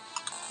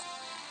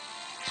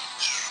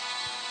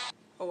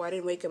 Oh, I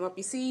didn't wake him up.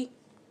 You see,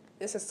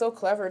 this is so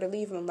clever to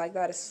leave him like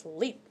that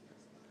asleep.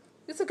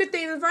 It's a good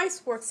thing the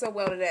device works so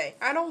well today.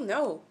 I don't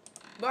know.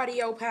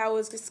 Audio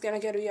powers just gonna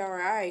be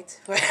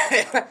alright.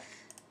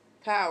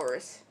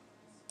 Powers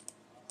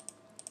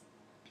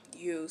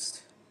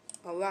used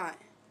a lot.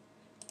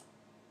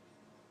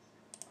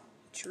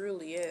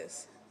 Truly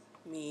is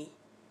me.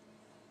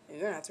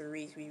 You're gonna have to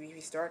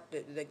restart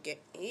the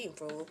game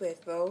for a little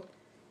bit though.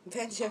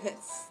 Benjamin,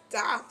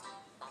 stop.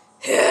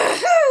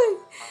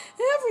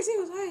 Every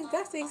single time.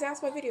 That's the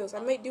exact my videos. I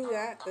may do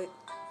that, but it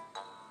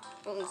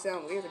doesn't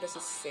sound weird, but that's the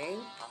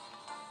same.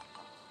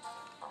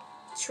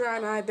 Try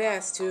my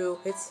best to.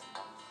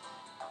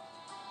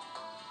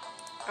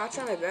 I'll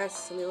try my best.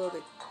 It's gonna be a little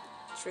bit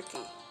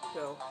tricky,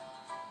 though.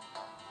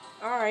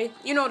 Alright,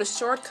 you know the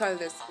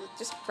shortcut is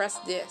just press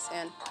this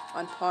and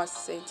unpause at the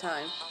same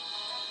time.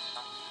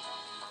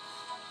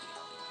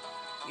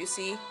 You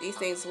see, these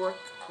things work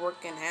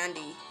in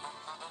handy.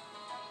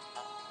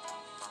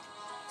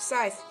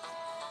 Besides,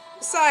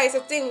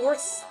 that thing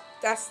works.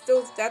 That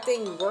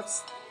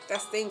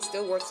thing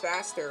still works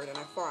faster than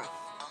I thought.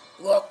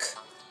 Look,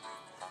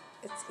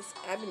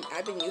 I've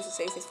been using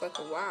Safe for like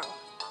a while.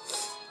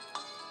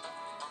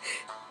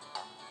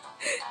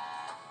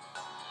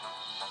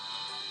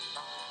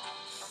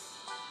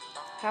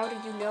 How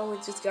did you know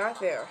it just got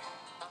there?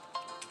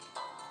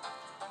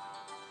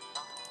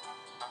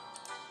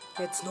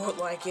 It's not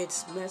like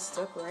it's messed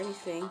up or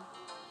anything.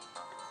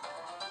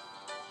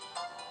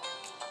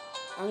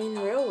 I mean,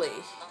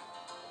 really.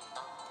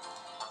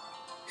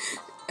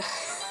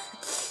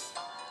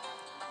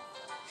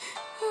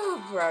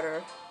 Oh,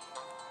 brother.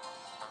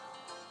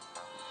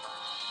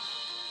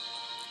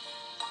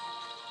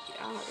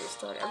 Yeah, I'll have to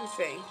restart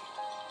everything.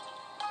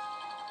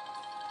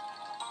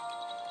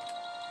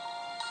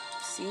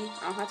 See,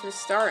 I don't have to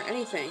restart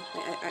anything.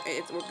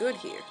 We're good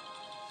here.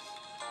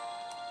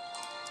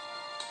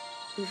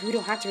 We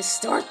don't have to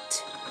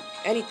restart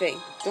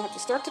anything. Don't have to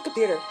start the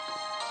computer.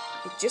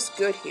 It's just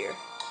good here.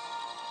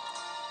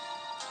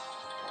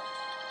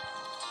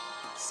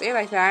 Say it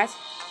like that.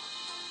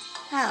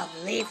 I don't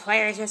believe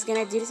players just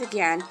gonna do this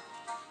again.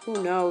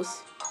 Who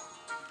knows?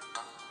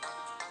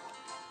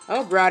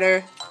 Oh,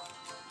 brother.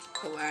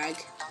 The lag.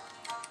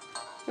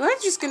 Well,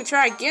 I'm just gonna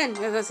try again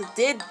because it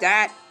did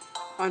that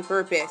on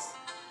purpose.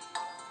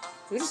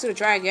 We're just gonna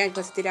try again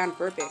because it did that on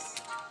purpose.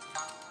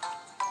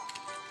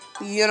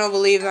 You don't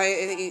believe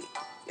I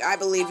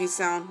believe you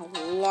sound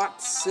a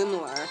lot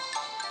similar.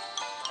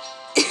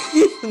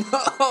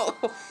 No,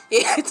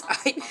 itch.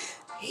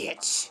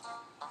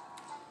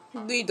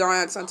 We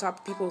dance on top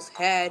of people's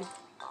head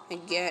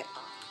and get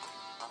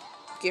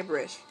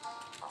gibberish.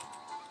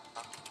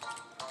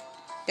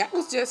 That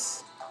was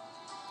just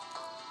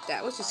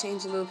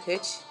changing a little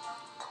pitch.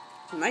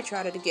 I might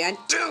try it again.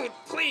 Dude,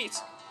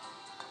 please.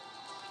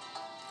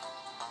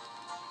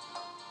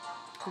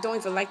 I don't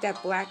even like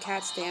that black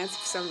cat stance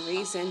for some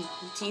reason.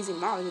 I'm teasing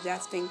Molly with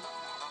that thing.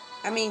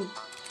 I mean,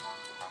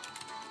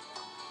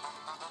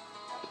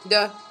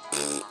 the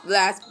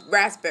last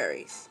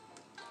raspberries.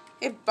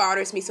 It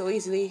bothers me so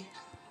easily.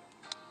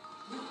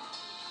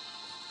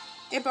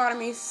 It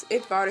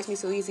bothers me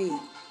so easy. You're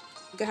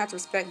gonna have to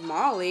respect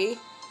Molly.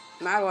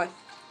 No matter what.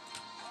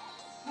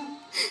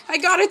 I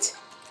got it.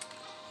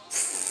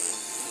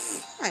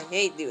 I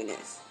hate doing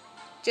this.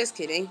 Just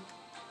kidding.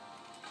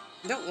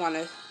 I don't want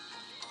to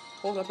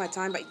hold up my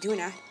time by doing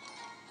that.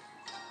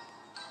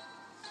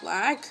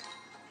 Lag?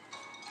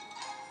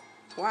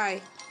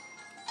 Why?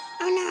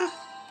 Oh no.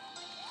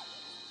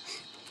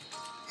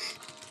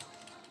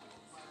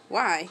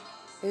 Why?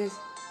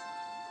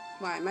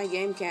 Why? My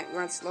game can't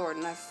run slower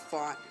than I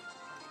thought.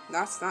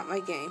 That's not my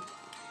game.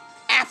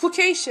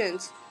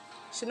 Applications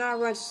should not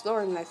run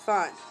slower than I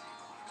thought.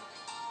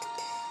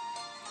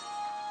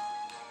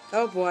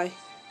 Oh boy.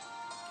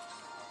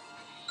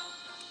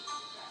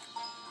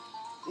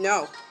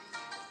 No.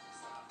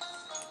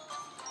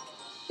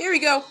 Here we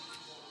go.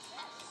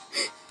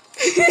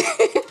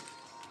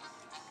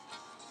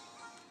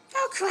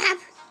 Oh crap.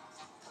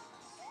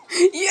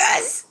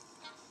 Yes!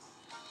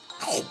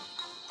 Oh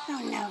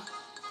no.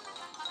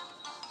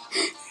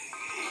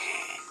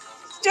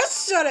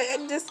 Just shut it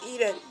and just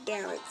eat it.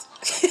 Damn it.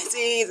 It's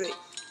easy.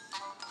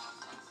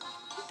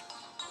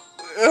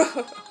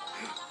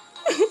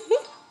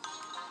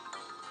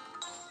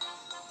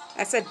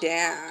 I said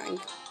dang.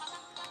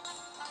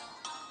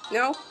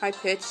 No, high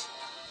pitch.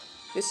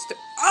 Mr.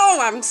 Oh,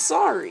 I'm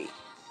sorry.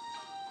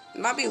 It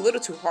might be a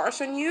little too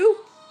harsh on you.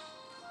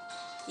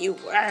 You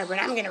were, but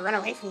I'm gonna run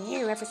away from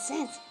you ever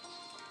since.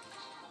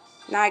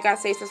 Now I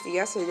gotta say something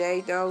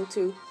yesterday, though,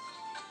 to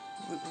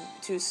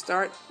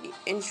start the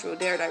intro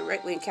there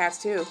directly in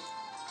Cats 2.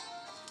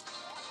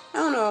 I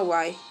don't know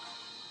why.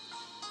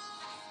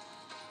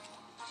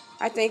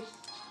 I think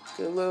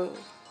a little...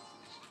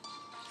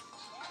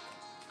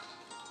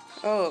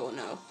 Oh,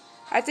 no.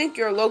 I think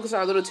your logos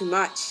are a little too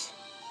much.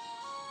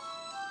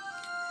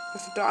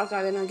 If the dog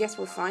guy, then I guess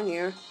we're fine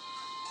here.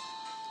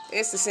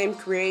 It's the same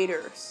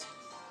creators.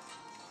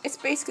 It's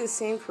basically the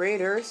same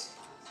creators.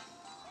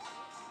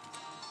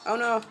 Oh,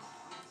 no.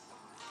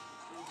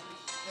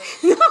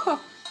 No!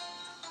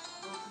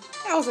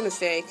 That was a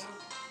mistake.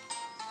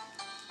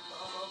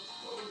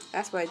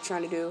 That's what I'm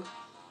trying to do.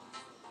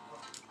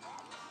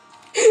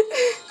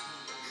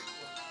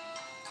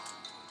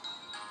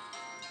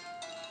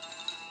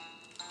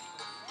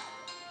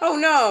 Oh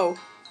no!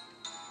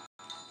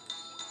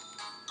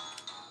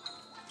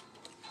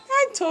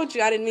 I told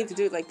you I didn't mean to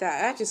do it like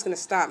that. I'm just gonna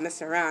stop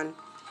messing around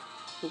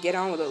and get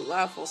on with the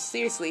level.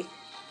 Seriously.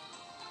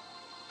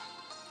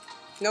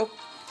 Nope.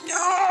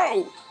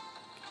 No!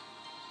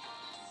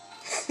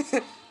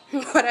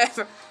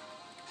 Whatever.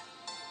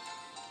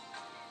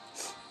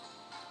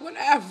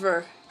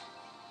 Whatever.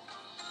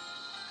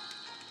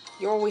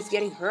 You're always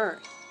getting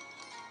hurt.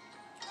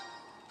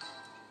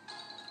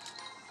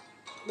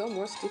 No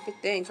more stupid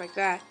things like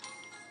that.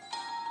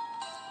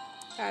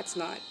 That's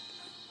not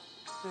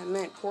what I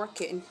meant. Poor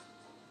kitten.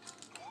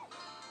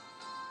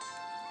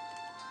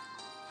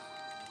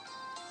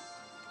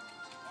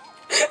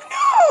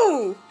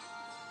 No!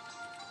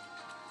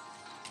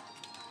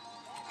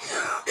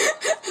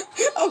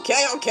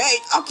 Okay,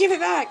 I'll give it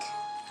back.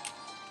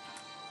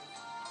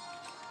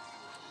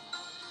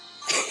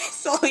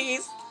 So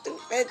he's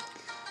stupid.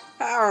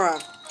 Power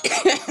up.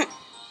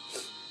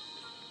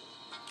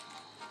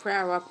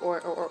 Power up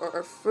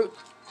or fruit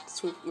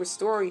to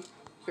restore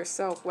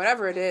yourself.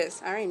 Whatever it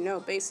is. I already know.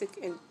 Basic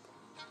and...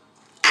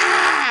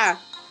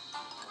 Ah!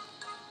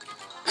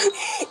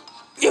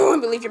 You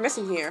won't believe you're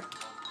missing here.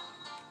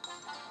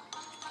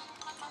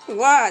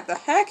 What the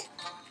heck?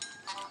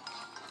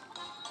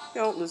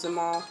 Don't lose them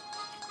all.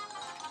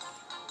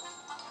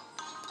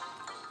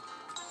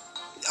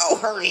 Oh,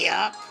 hurry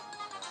up.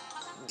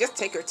 Just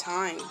take your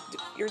time.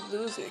 You're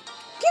losing.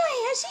 Come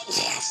here,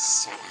 Hershey.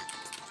 Yes, shut up.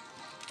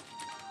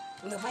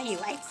 Nobody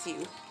likes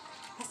you.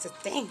 That's the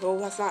thing. Oh,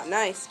 that's not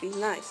nice. Be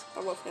nice.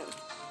 I love him.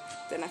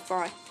 Then I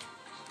fly.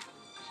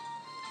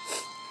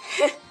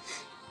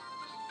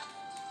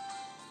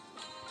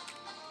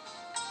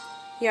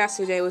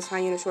 Yesterday was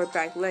hanging a short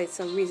back leg.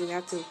 Some reason I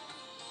have to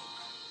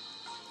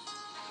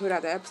put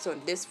out the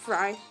episode this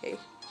Friday.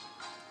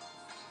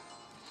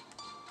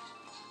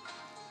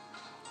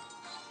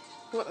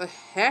 What the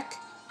heck?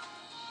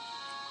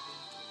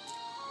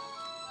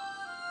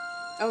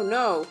 Oh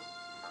no.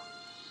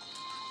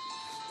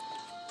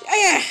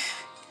 Yeah.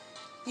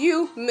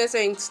 You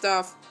missing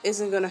stuff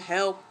isn't gonna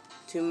help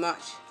too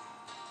much.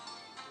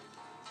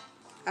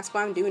 That's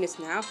why I'm doing this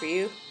now for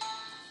you.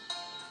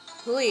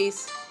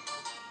 Please.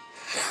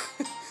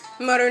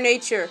 Mother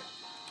Nature.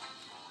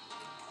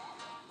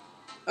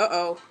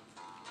 Uh-oh.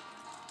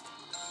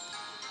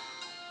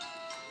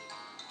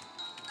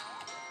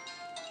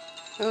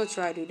 I'll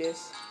try to do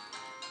this.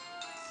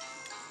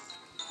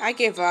 I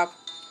give up.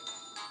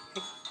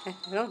 I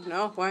don't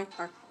know why.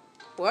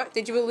 What?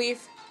 Did you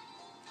believe?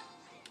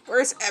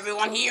 Where's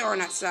everyone here on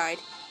that side?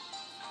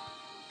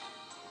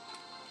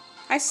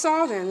 I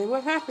saw them.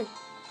 What happened?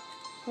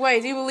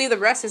 Wait, do you believe the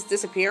rest is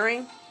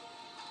disappearing?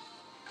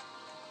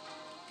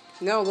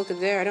 No, look at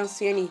there. I don't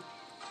see any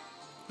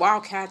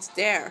wildcats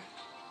there.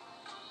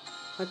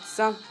 But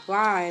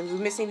why? We're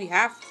missing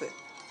behalf of it.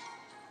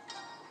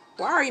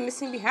 Why are you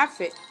missing behalf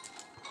of it?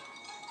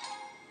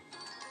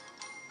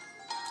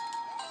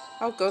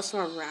 I'll go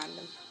somewhere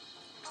random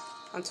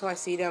until I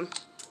see them.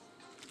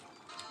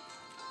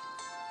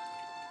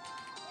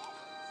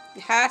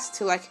 It has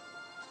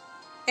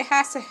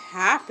to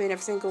happen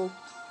every single.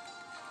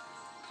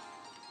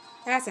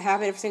 It has to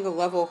happen every single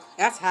level.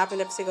 It has to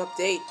happen every single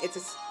update. It's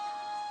just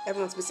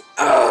everyone's missing.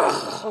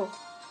 Oh,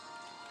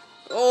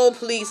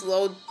 please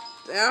load.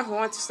 I don't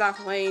want to stop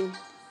playing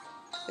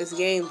this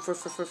game for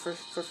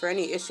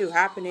any issue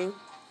happening.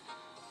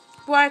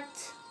 What?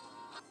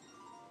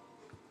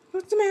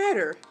 What's the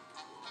matter?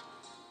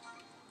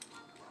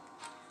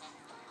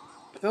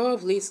 Oh,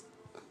 please.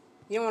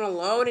 You don't want to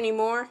load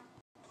anymore?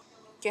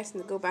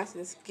 Guessing to go back to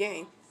this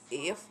game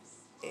if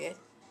it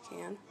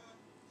can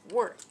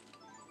work.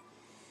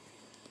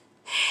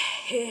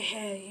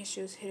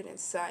 Issues hidden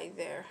inside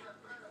there.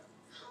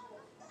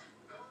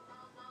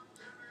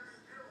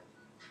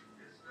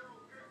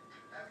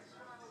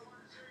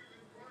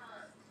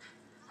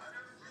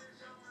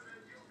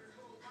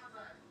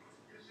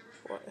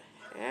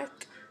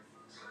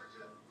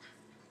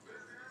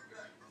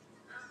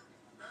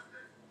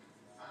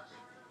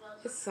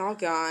 It's all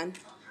gone.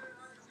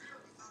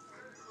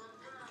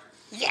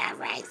 Yeah,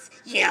 right.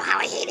 You know how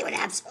I hate it when it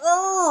happens.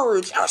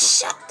 Oh,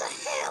 shut the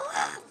hell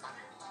up.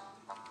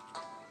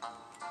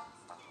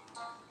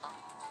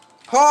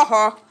 Ha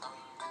ha.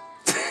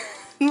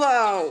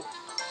 No.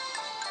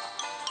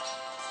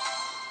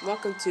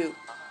 Welcome to.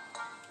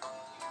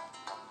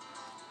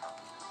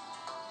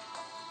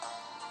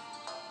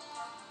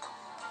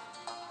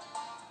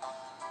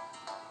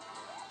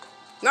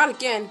 Not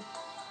again.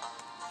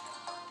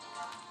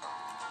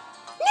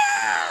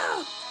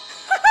 No!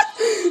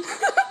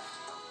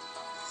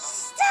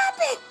 Stop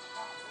it!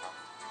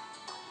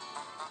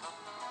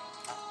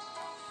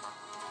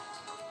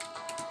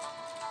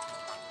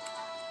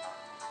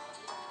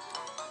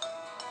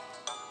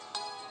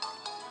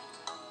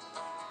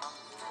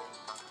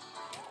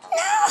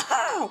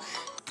 No!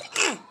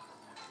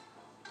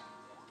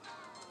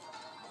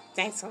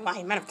 Thanks a lot.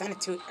 You might have done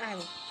it too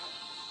early.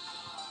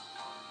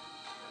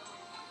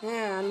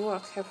 Yeah, and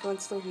look,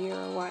 everyone's still here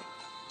or what?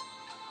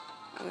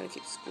 I'm gonna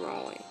keep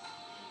scrolling.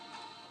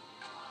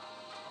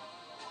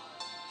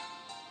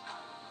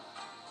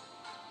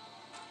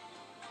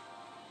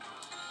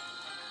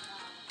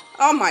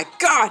 Oh my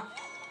god!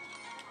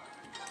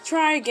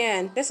 Try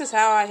again. This is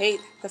how I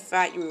hate the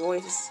fact you're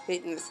always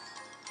hitting this.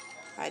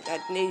 I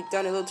maybe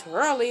done it a little too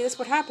early. That's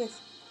what happens.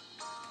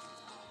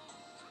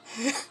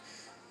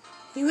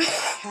 You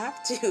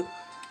have to.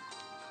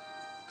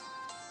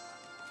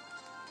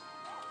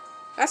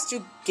 That's what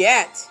you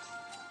get.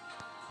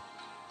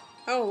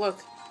 Oh, look.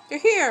 They're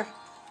here.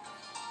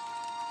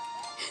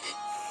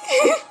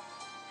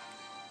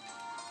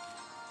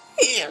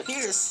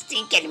 Here's a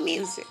stinking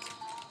music.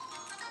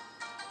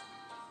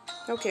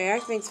 Okay, I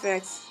think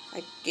that's,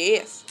 I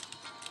guess.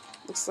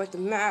 Looks like the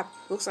map.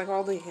 Looks like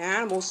all the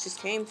animals just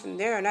came from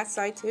there on that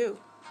side too.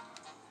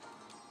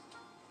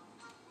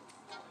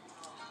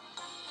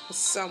 For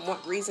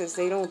somewhat reasons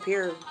they don't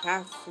appear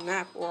half the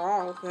map or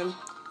all of them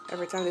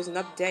every time there's an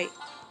update.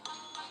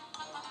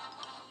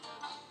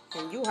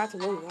 And you have to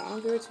load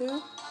longer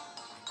too?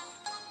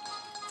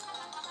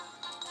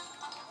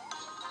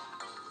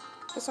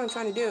 That's what I'm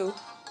trying to do.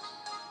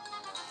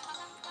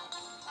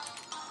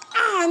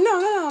 Ah,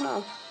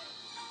 no.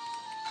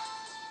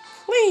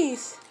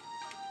 Please.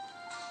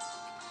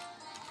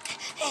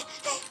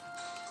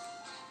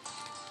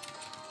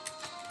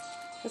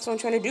 That's what I'm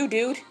trying to do,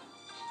 dude.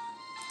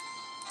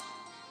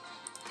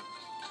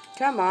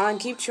 Come on,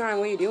 keep trying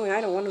what you're doing.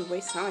 I don't want to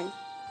waste time.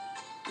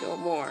 No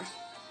more.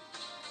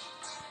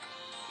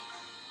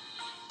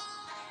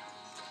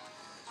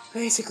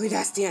 Basically,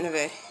 that's the end of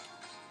it.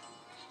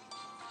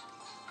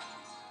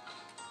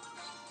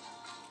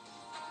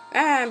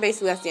 And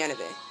basically, that's the end of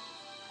it.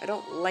 I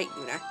don't like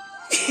doing that.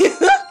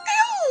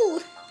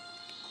 Ew!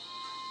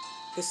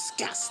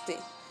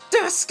 Disgusting.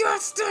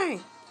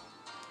 Disgusting!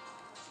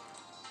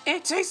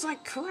 It tastes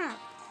like crap.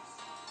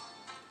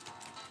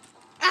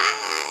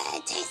 Ah,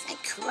 it tastes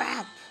like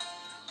crap.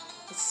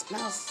 It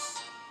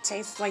smells,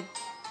 tastes like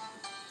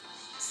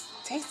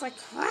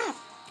crap.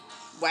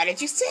 What did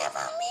you say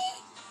about me?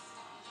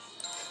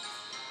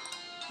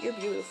 You're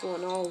beautiful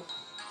and all.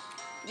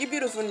 You're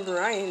beautiful and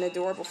Brian, an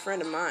adorable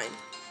friend of mine.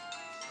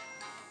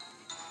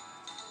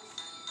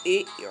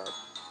 Eat your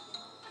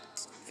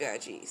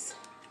veggies.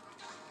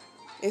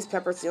 Is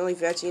Pepper's the only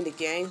veggie in the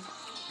game?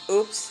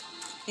 Oops.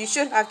 You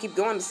should have keep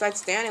going besides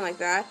standing like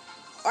that.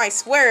 Oh, I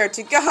swear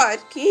to God,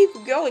 keep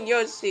going,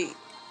 Yoshi.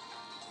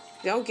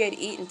 Don't get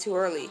eaten too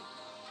early.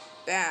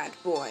 Bad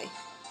boy.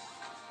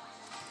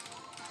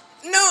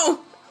 No!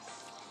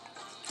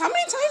 How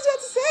many times do I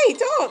have to say?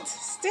 Don't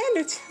stand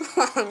there too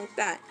long with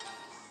that.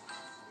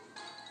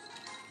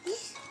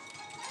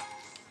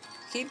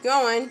 Keep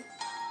going.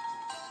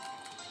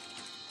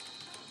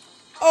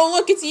 Oh,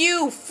 look, it's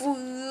you,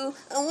 fool.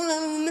 I want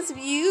to mess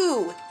with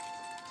you.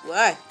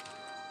 What?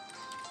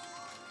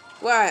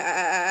 What?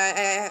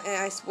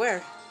 I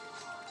swear.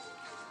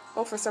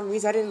 Oh, for some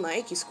reason I didn't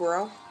like you,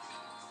 squirrel.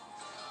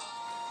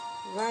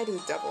 Why do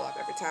it double up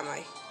every time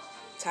I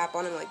tap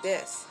on him like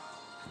this?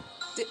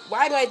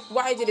 Why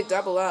did it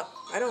double up?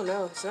 I don't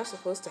know. It's not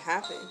supposed to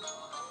happen.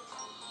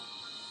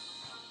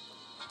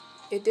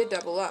 It did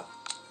double up.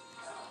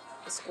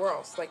 The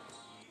squirrel's like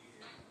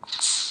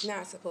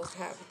not supposed to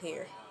happen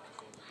here.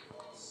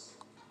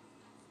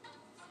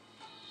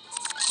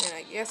 And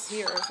I guess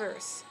here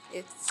reverse.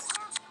 It's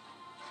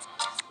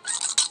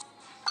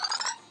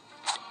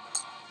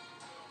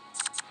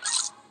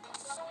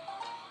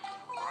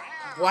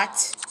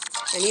what?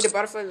 I need a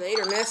butterfly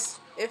later, miss.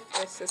 If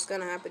this is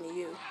gonna happen to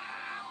you.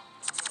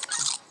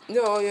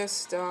 No, your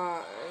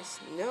stars.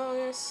 No,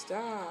 your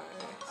stars.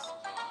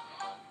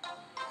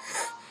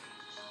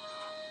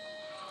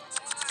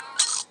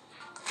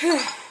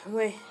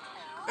 Wait.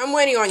 I'm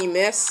waiting on you,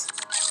 miss.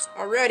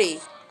 Already.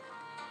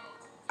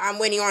 I'm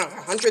waiting on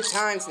 100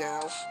 times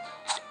now.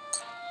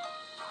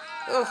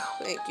 Oh,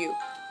 thank you.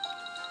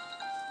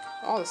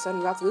 All of a sudden,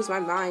 I'm about to lose my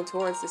mind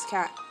towards this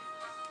cat.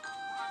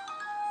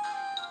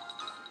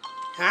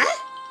 Huh?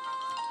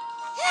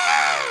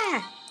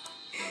 Ah!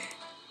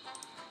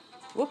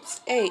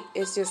 Whoops, 8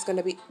 is just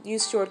gonna be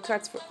use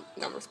shortcuts for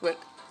numbers quick.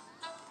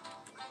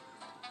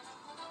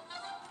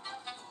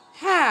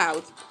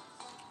 How?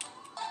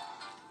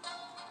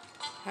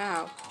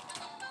 How?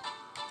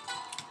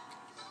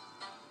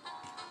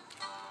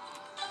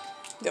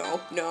 No,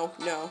 no,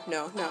 no,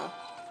 no, no.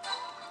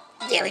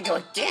 There we go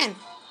again.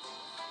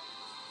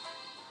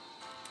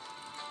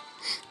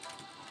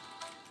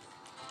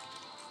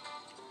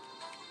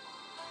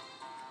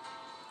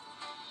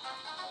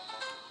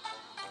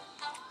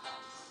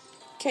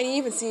 Can you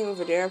even see him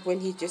over there when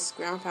he just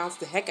ground pounds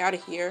the heck out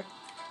of here?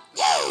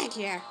 Yeah,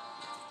 yeah.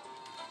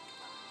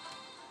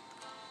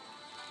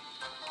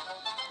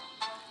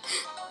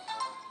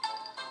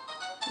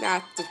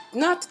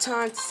 Not the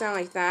time to sound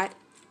like that.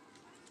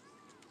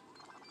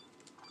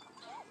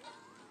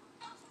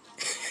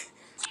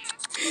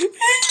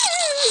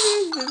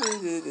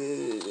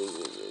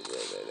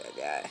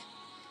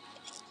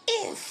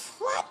 If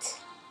what?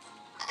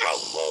 I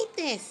hate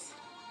this.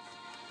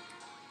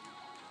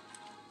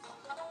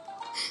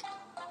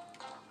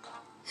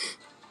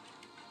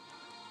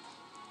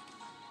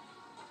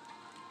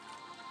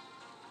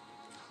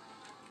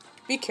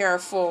 Be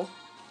careful.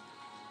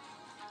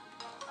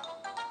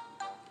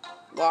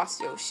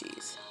 Lost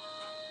Yoshis.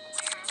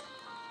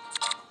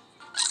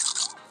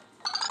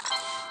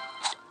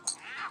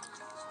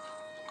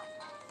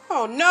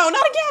 Oh no,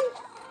 not again!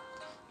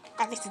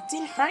 At least it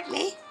didn't hurt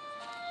me.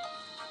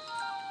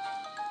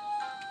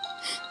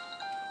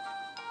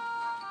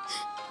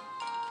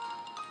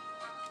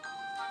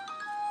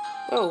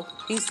 Oh,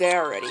 he's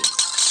there already.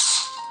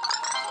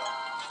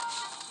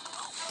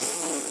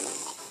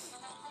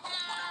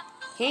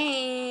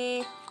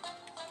 Hey.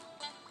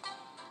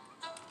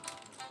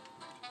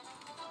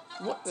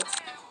 What the?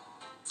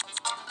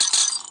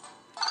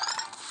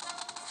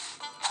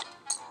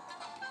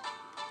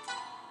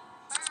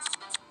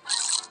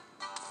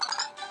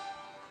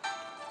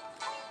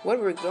 Where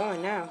are we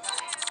going now?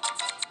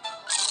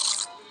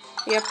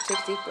 Yep, take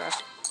a deep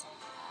breath.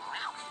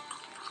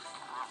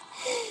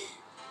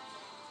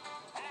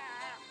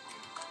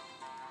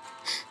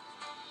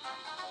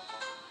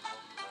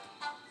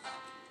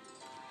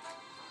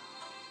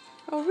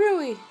 Oh,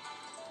 really?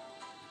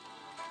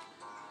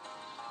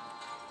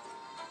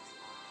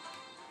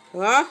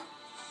 Huh?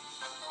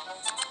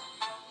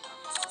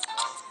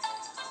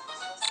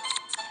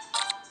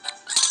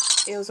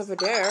 It was over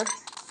there.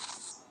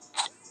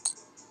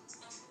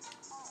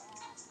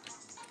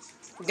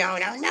 No,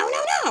 no, no,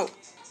 no, no.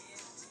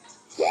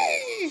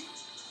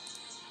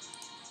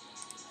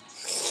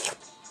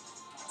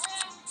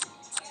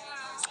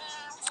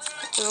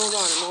 Hold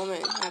on a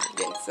moment. I have to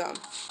get some.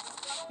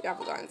 Yeah,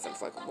 I've gotten some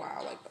for like a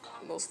while, like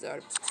most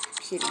other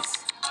kitties.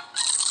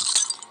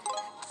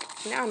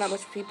 Now, not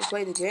much people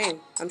play the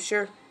game. I'm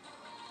sure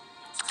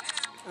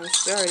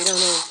they don't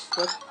know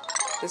what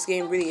this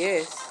game really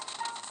is.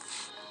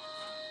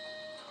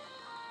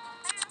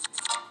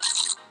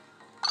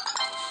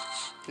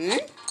 Hmm?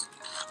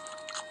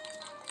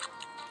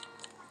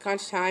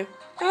 Crunch time.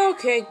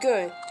 Okay,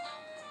 good.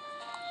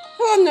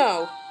 Oh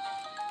no!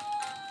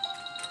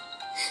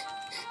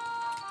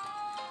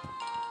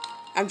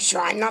 I'm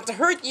trying not to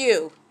hurt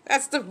you.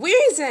 That's the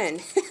reason.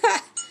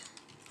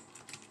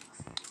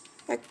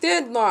 I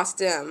did lost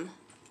him.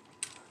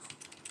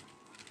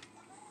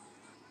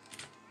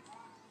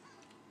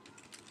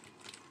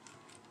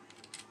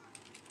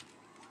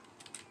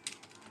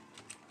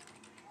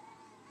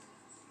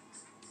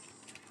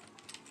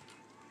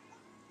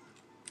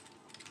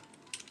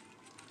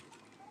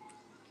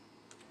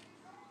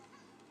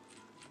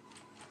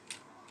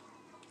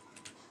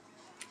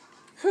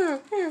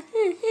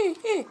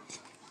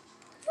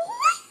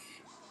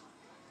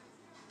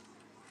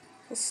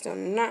 Still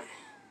not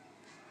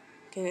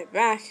getting it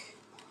back.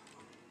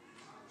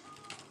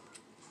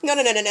 No,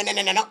 no, no, no, no,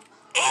 no, no, no.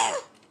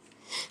 Ow.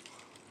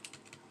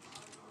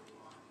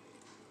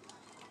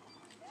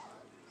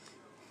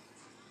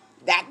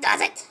 That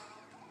does it.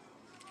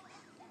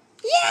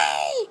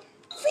 Yay!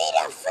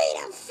 Freedom,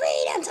 freedom,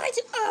 freedom. Time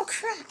to... Oh,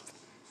 crap.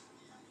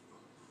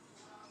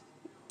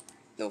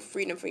 No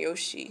freedom for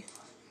Yoshi.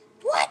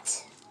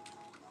 What?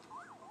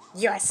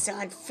 You're so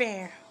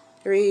unfair.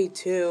 3,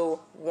 2,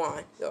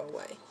 1. Go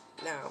away.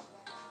 Now.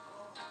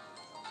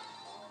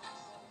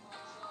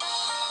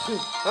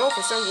 Oh,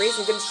 for some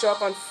reason, didn't show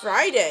up on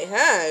Friday,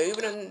 huh? You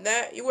would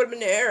have been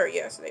there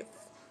yesterday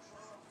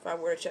if I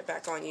were to check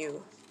back on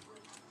you.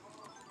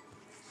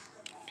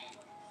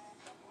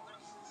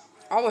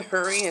 All the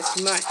hurry is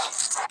too much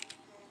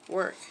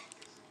work.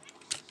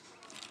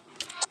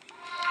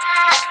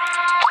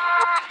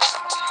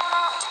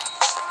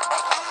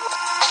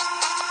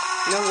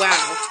 No,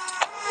 wow.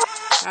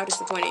 How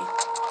disappointing.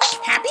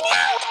 Happy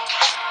now?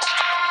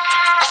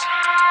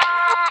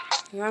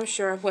 I'm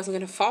sure I wasn't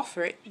going to fall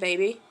for it,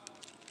 baby.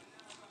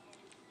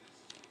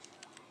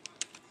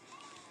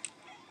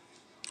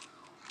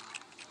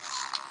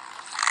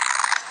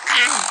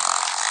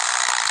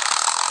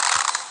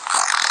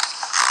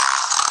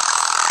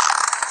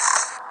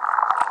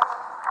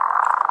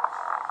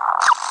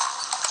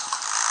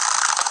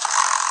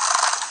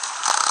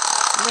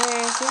 See,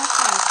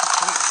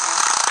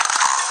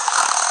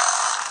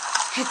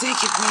 I take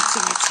it back to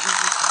my time.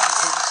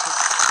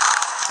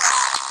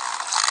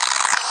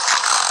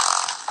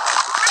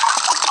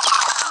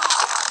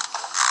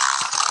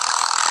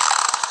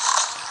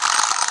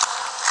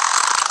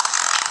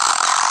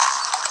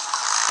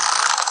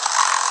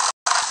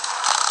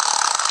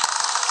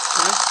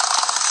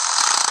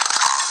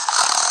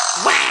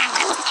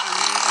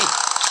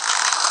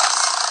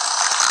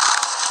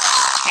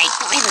 Hey,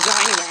 don't even go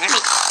anywhere. Let me.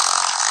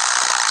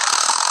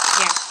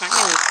 Yeah,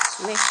 finally.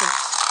 Listen.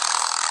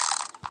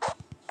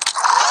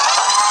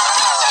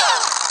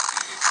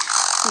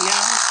 No.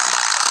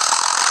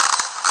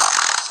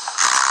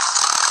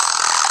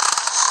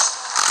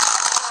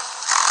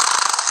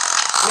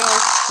 No,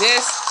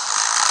 this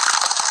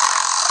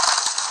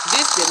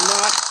did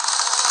not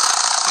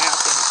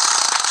happen.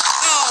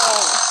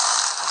 Oh,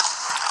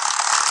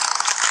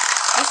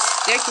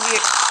 that could be.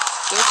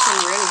 This can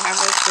really have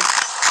us the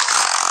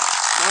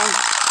long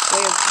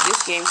play of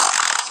this game.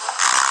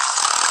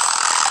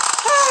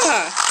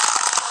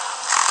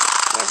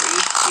 Whatever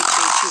you think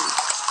they choose.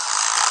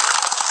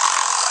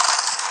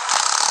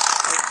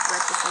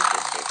 Represent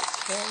their favorite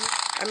color.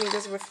 I mean,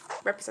 does it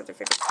represent their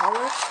favorite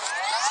color?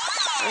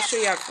 I'm sure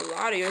you have a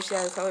lot of yours. You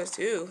have colors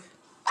too.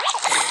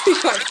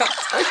 My belt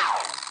time.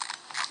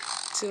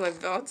 To my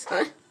belt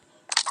time.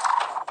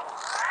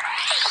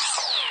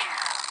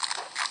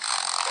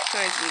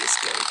 Trying to be a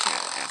scary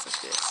cat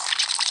after this.